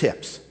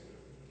fingertips.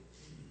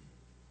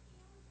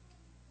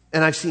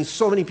 And I've seen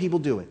so many people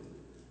do it.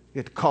 You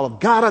get the call of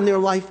God on their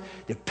life,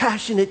 they're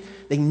passionate,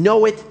 they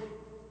know it,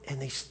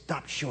 and they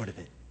stop short of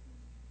it.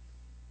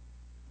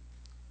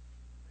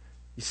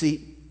 You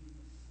see,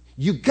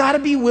 you got to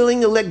be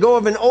willing to let go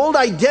of an old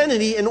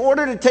identity in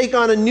order to take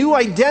on a new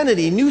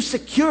identity, new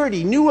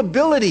security, new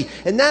ability.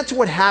 And that's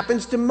what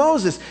happens to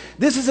Moses.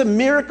 This is a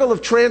miracle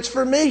of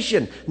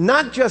transformation.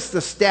 Not just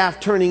the staff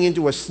turning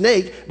into a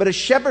snake, but a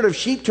shepherd of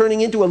sheep turning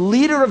into a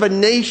leader of a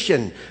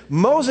nation.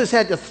 Moses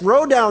had to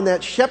throw down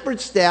that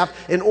shepherd's staff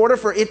in order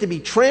for it to be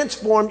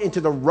transformed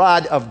into the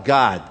rod of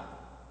God.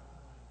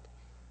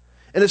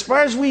 And as far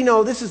as we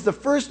know, this is the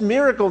first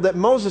miracle that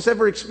Moses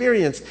ever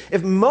experienced.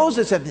 If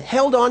Moses had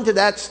held on to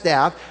that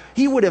staff,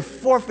 he would have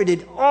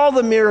forfeited all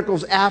the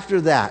miracles after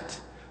that.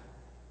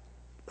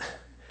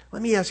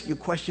 Let me ask you a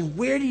question.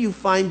 Where do you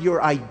find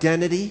your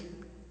identity?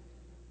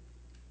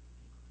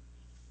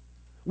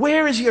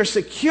 Where is your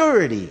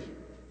security?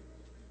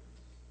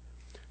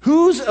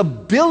 Whose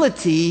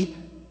ability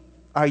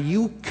are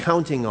you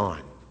counting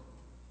on?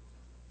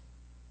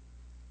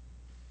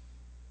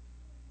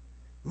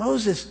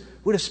 Moses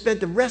would have spent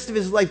the rest of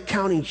his life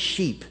counting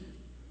sheep.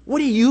 What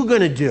are you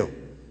going to do?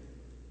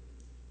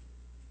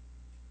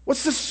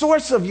 What's the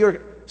source of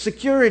your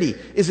security?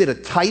 Is it a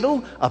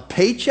title, a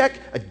paycheck,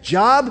 a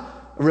job,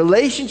 a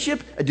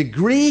relationship, a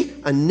degree,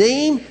 a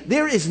name?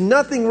 There is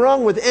nothing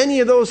wrong with any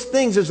of those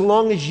things as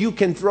long as you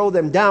can throw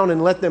them down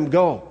and let them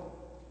go.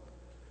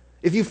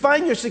 If you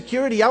find your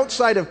security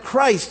outside of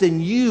Christ, then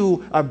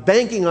you are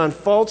banking on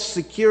false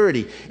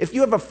security. If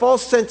you have a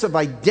false sense of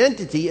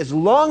identity, as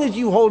long as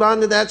you hold on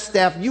to that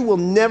staff, you will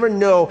never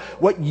know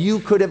what you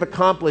could have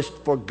accomplished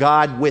for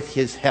God with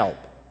His help.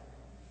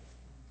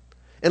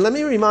 And let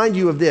me remind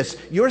you of this.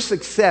 Your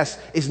success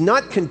is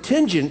not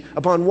contingent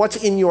upon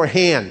what's in your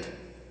hand.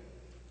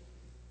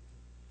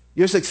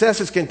 Your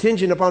success is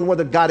contingent upon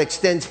whether God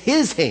extends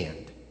His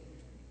hand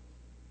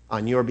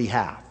on your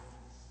behalf.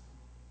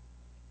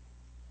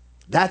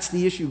 That's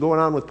the issue going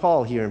on with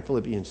Paul here in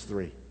Philippians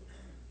 3.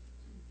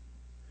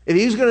 If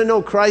he was going to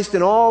know Christ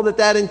and all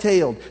that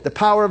entailed, the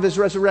power of His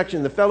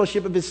resurrection, the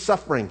fellowship of His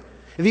suffering,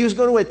 if he was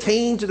going to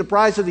attain to the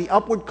prize of the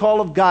upward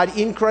call of God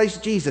in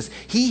Christ Jesus,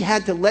 he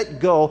had to let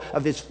go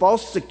of his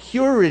false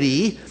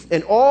security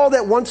and all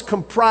that once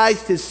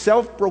comprised his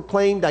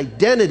self-proclaimed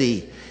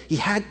identity. He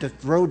had to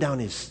throw down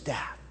his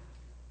staff.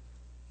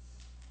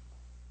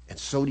 And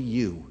so do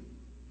you.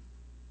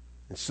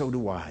 And so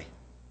do I.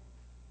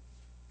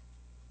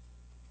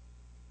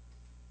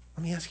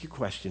 Let me ask you a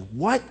question.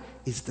 What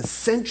is the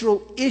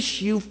central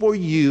issue for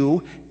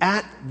you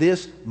at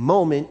this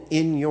moment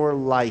in your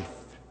life?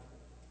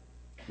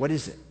 What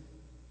is it?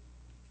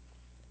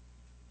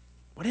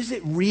 What is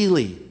it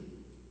really?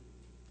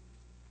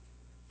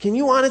 Can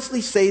you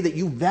honestly say that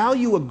you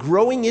value a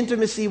growing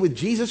intimacy with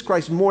Jesus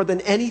Christ more than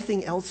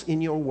anything else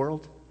in your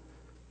world?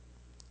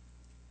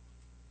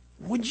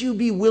 Would you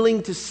be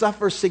willing to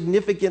suffer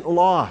significant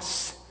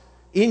loss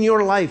in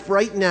your life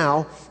right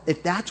now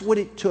if that's what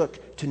it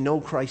took to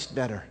know Christ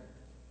better?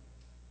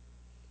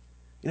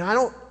 You know, I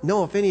don't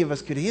know if any of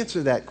us could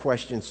answer that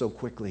question so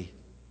quickly.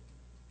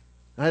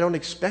 I don't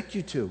expect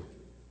you to.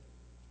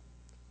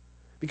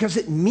 Because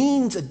it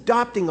means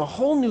adopting a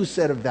whole new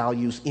set of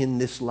values in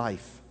this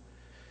life.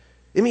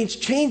 It means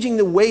changing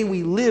the way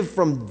we live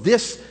from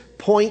this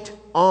point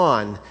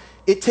on.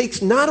 It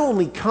takes not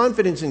only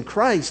confidence in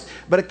Christ,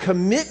 but a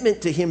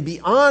commitment to Him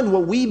beyond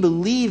what we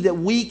believe that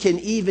we can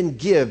even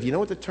give. You know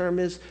what the term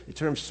is? The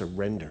term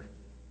surrender.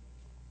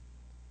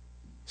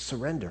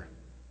 Surrender.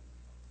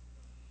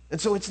 And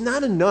so it's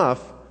not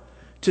enough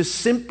to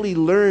simply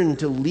learn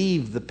to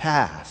leave the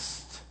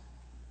past.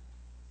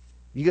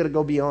 You got to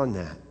go beyond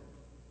that.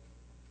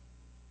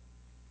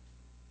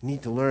 You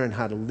need to learn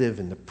how to live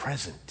in the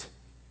present.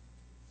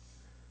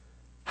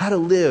 How to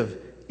live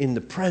in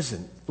the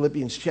present.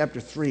 Philippians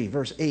chapter 3,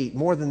 verse 8.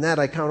 More than that,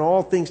 I count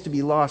all things to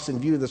be lost in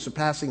view of the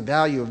surpassing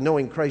value of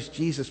knowing Christ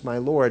Jesus my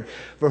Lord,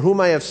 for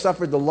whom I have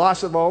suffered the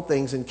loss of all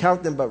things, and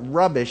count them but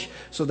rubbish,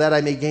 so that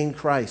I may gain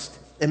Christ,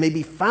 and may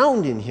be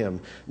found in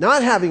Him,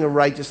 not having a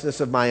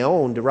righteousness of my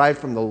own derived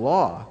from the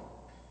law,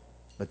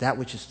 but that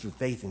which is through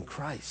faith in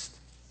Christ.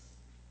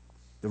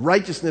 The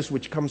righteousness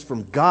which comes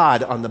from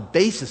God on the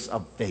basis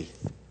of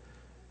faith.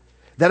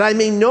 That I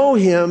may know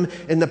Him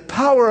and the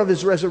power of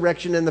His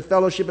resurrection and the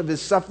fellowship of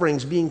His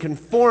sufferings, being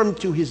conformed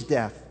to His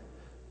death,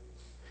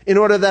 in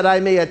order that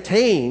I may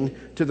attain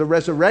to the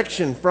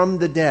resurrection from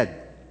the dead.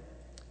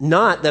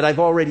 Not that I've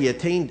already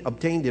obtained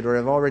it or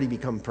have already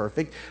become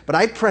perfect, but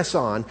I press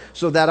on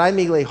so that I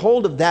may lay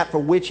hold of that for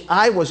which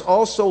I was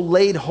also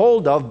laid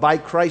hold of by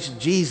Christ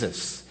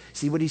Jesus.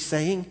 See what he's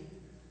saying?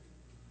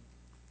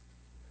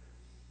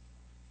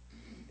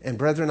 And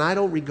brethren, I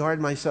don't regard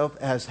myself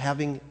as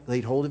having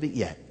laid hold of it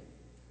yet.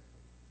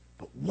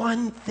 But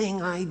one thing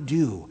I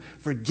do,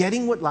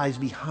 forgetting what lies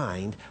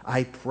behind,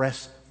 I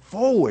press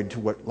forward to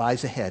what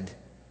lies ahead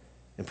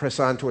and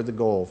press on toward the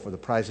goal for the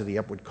prize of the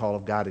upward call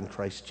of God in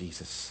Christ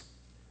Jesus.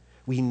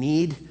 We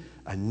need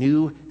a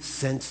new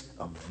sense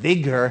of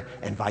vigor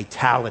and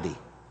vitality.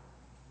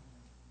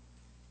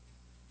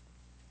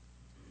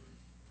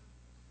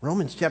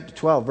 Romans chapter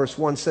 12, verse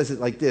 1 says it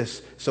like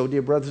this. So,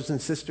 dear brothers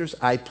and sisters,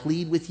 I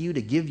plead with you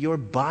to give your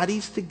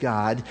bodies to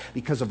God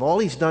because of all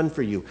He's done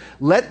for you.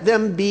 Let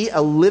them be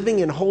a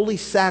living and holy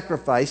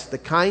sacrifice, the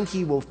kind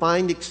He will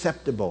find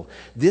acceptable.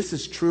 This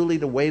is truly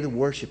the way to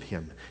worship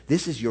Him.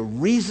 This is your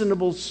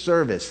reasonable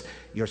service,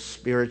 your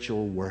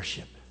spiritual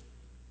worship.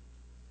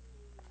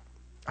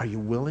 Are you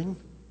willing?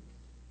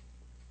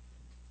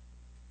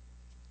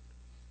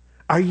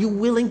 Are you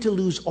willing to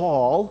lose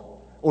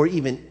all or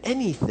even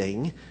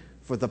anything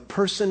for the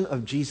person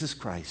of Jesus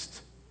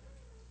Christ?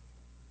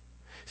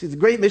 See, the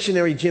great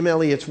missionary Jim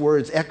Elliot's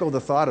words echo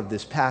the thought of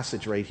this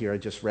passage right here I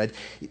just read.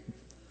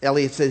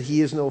 Elliot said,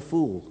 "He is no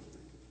fool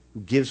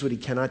who gives what he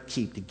cannot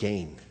keep to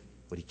gain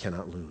what he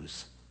cannot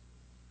lose."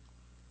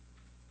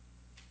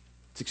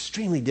 It's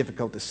extremely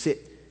difficult to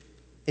sit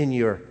in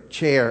your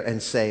chair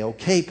and say,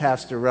 "Okay,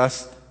 Pastor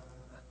Russ,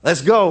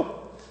 let's go.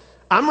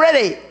 I'm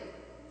ready.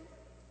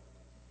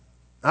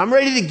 I'm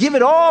ready to give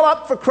it all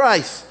up for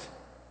Christ."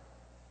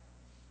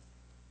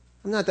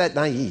 I'm not that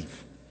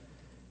naive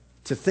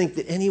to think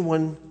that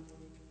anyone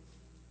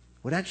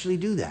would actually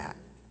do that.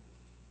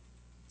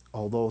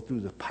 Although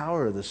through the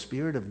power of the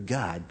Spirit of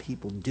God,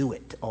 people do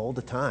it all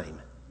the time.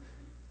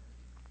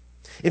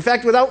 In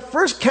fact, without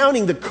first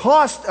counting the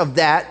cost of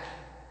that,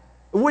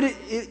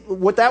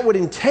 what that would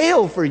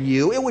entail for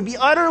you, it would be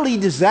utterly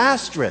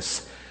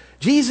disastrous.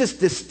 Jesus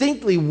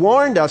distinctly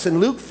warned us in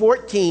Luke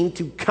 14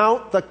 to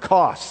count the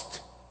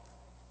cost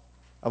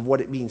of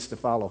what it means to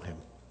follow Him.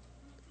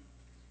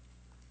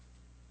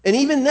 And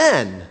even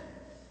then,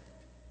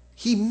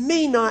 He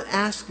may not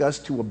ask us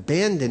to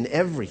abandon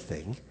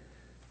everything,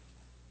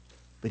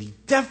 but He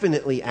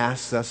definitely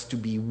asks us to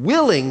be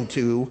willing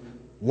to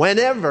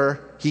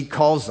whenever He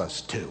calls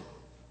us to.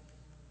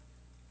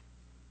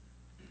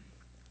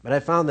 But I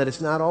found that it's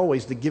not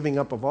always the giving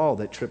up of all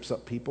that trips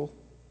up people.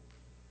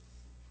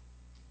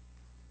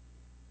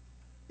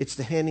 It's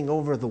the handing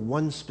over the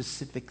one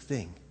specific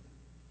thing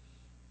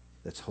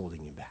that's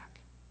holding you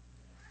back.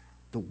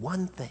 The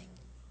one thing.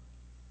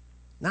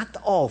 Not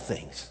the all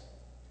things.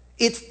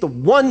 It's the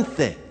one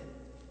thing.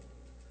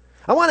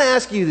 I want to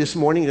ask you this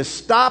morning to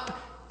stop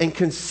and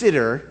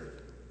consider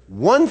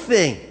one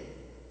thing.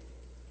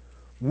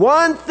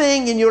 One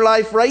thing in your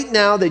life right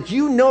now that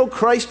you know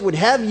Christ would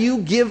have you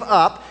give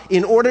up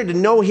in order to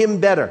know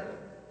Him better.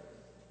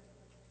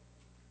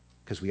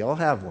 Because we all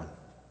have one.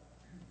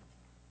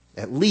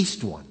 At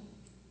least one.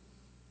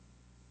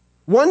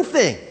 One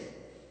thing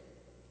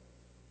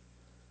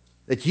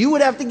that you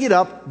would have to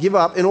give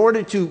up in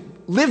order to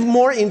live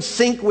more in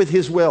sync with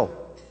His will,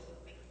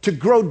 to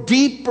grow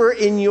deeper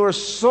in your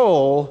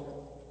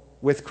soul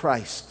with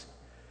Christ.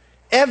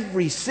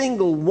 Every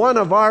single one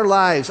of our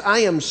lives, I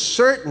am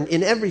certain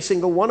in every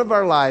single one of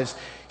our lives,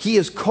 He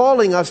is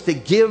calling us to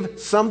give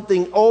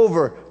something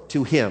over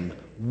to Him.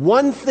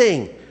 One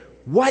thing.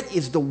 What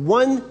is the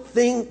one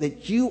thing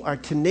that you are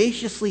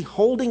tenaciously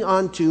holding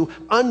on to,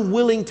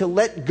 unwilling to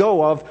let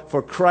go of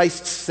for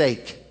Christ's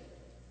sake?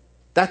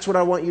 That's what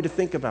I want you to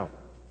think about.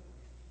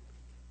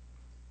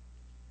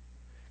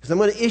 Because I'm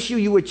going to issue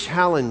you a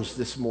challenge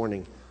this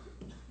morning.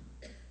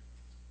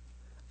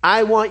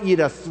 I want you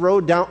to throw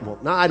down, well,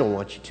 no, I don't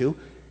want you to.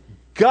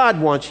 God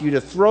wants you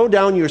to throw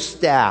down your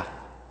staff.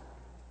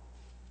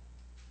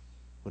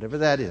 Whatever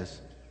that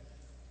is.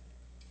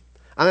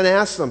 I'm going to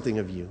ask something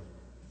of you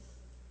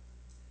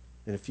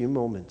in a few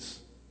moments.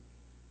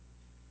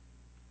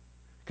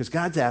 Because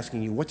God's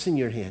asking you, what's in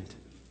your hand?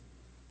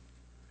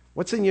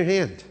 What's in your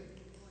hand?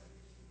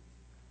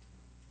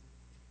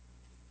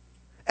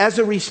 As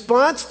a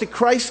response to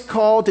Christ's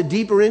call to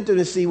deeper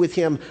intimacy with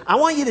Him, I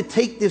want you to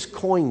take this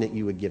coin that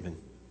you were given.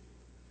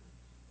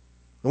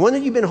 The one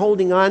that you've been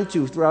holding on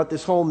to throughout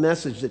this whole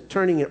message, that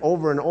turning it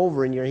over and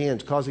over in your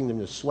hands, causing them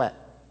to sweat.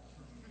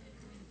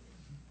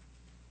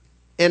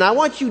 And I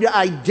want you to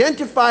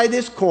identify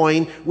this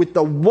coin with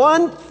the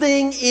one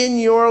thing in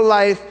your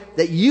life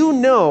that you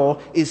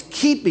know is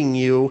keeping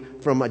you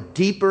from a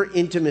deeper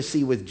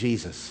intimacy with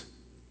Jesus.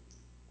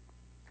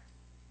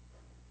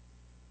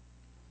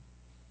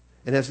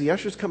 And as the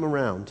ushers come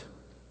around,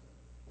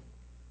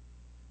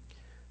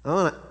 I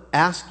want to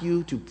ask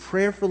you to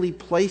prayerfully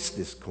place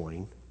this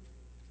coin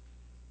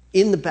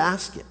in the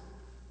basket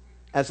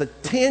as a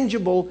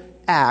tangible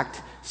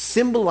act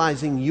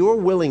symbolizing your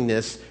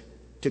willingness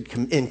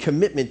and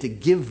commitment to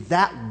give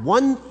that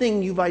one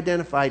thing you've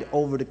identified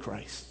over to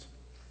Christ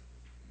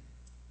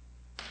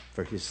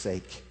for His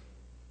sake.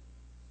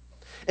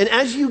 And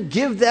as you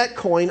give that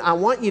coin, I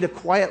want you to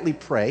quietly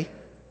pray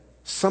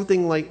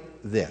something like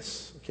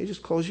this. Okay,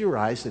 just close your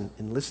eyes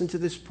and listen to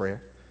this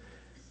prayer.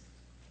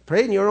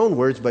 Pray in your own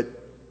words, but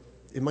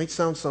it might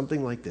sound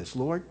something like this.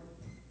 Lord,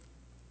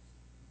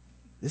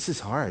 this is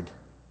hard.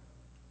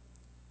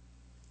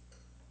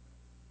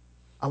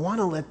 I want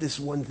to let this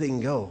one thing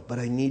go, but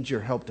I need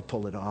your help to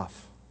pull it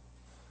off.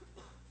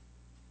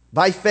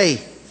 By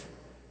faith,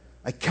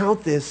 I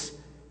count this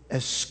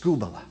as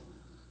skubala,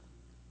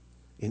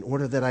 in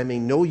order that I may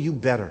know you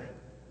better.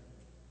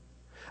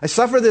 I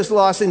suffer this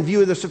loss in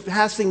view of the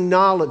surpassing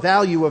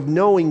value of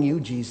knowing you,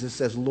 Jesus,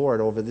 as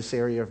Lord over this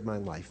area of my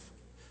life.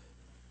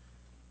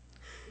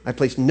 I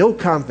place no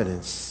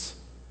confidence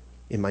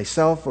in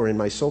myself or in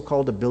my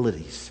so-called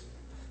abilities,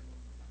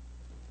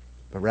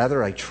 but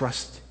rather I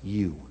trust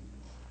you.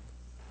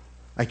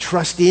 I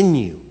trust in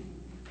you.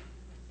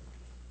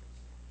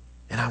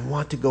 And I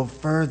want to go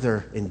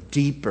further and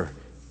deeper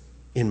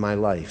in my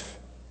life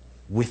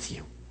with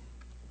you.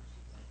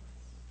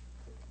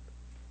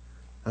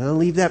 I'm going to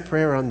leave that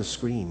prayer on the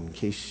screen in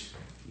case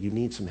you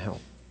need some help.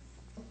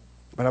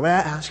 But I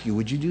want to ask you,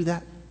 would you do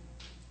that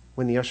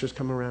when the ushers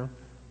come around?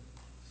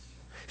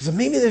 Because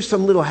maybe there's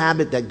some little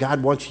habit that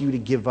God wants you to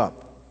give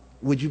up.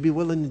 Would you be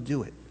willing to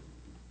do it?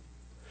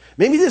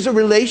 Maybe there's a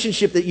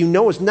relationship that you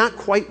know is not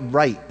quite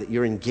right that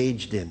you're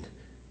engaged in,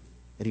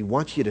 that He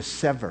wants you to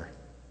sever.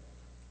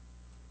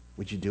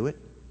 Would you do it?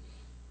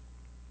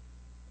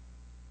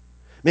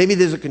 Maybe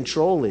there's a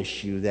control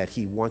issue that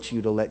He wants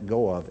you to let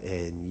go of,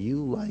 and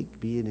you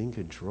like being in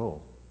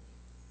control.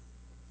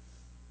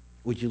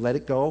 Would you let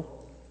it go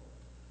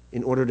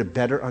in order to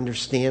better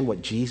understand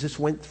what Jesus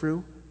went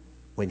through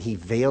when He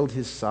veiled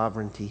His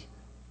sovereignty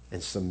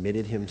and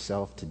submitted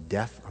Himself to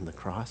death on the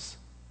cross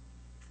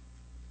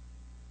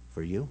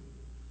for you?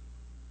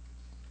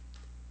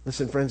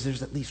 Listen, friends,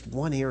 there's at least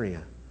one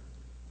area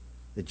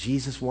that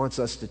Jesus wants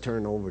us to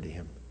turn over to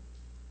Him.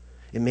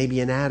 It may be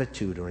an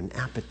attitude or an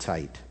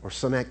appetite or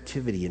some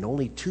activity, and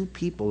only two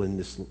people in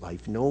this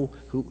life know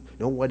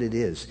what it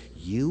is: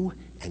 you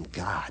and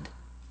God.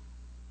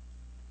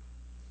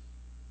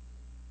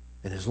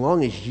 And as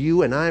long as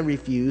you and I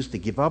refuse to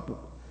give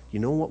up, you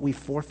know what we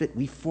forfeit?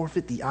 We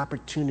forfeit the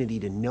opportunity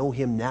to know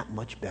Him that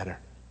much better.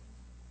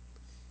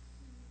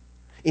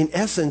 In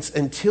essence,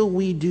 until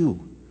we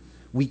do,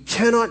 we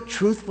cannot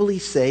truthfully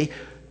say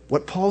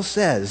what Paul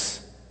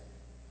says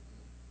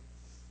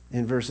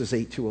in verses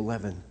 8 to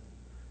 11.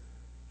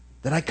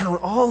 That I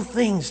count all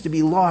things to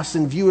be lost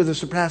in view of the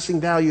surpassing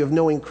value of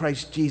knowing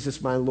Christ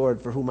Jesus my Lord,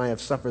 for whom I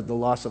have suffered the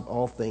loss of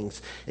all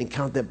things, and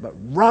count that but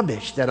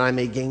rubbish that I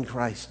may gain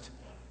Christ,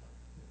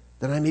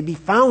 that I may be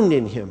found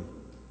in Him,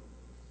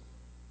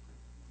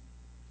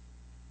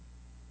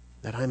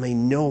 that I may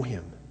know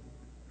Him,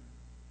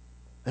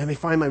 that I may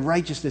find my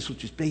righteousness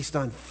which is based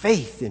on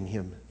faith in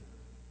Him,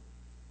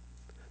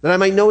 that I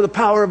might know the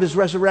power of His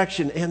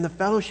resurrection and the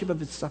fellowship of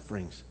His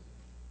sufferings,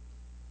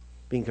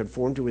 being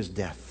conformed to His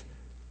death,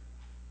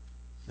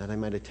 that I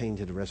might attain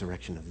to the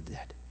resurrection of the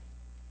dead.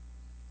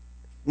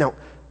 Now,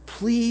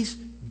 please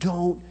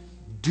don't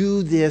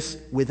do this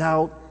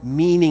without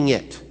meaning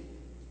it.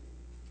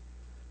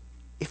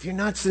 If you're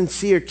not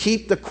sincere,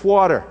 keep the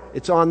quarter.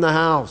 It's on the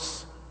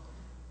house.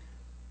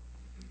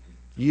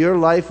 Your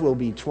life will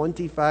be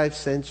 25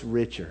 cents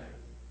richer.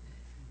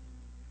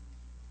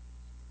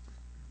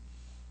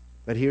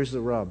 But here's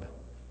the rub.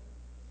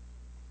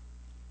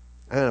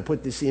 I'm going to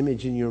put this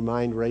image in your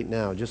mind right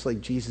now, just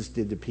like Jesus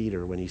did to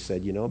Peter when He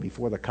said,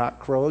 before the cock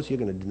crows, you're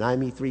going to deny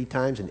me 3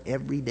 times. And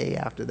every day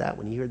after that,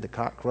 when he heard the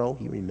cock crow,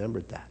 he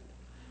remembered that.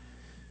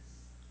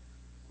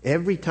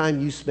 Every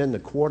time you spend the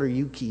quarter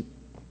you keep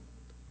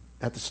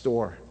at the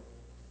store,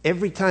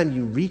 every time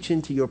you reach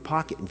into your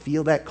pocket and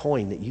feel that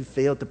coin that you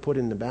failed to put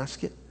in the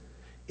basket,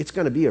 it's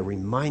going to be a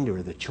reminder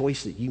of the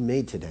choice that you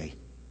made today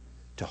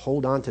to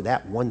hold on to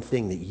that one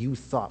thing that you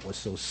thought was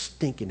so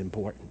stinking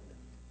important.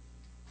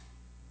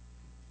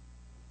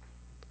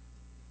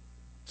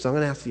 So I'm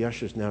going to ask the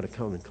ushers now to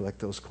come and collect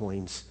those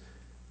coins.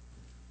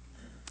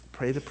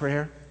 Pray the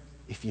prayer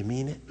if you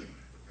mean it,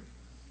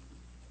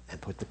 and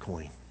put the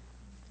coin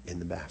in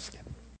the basket.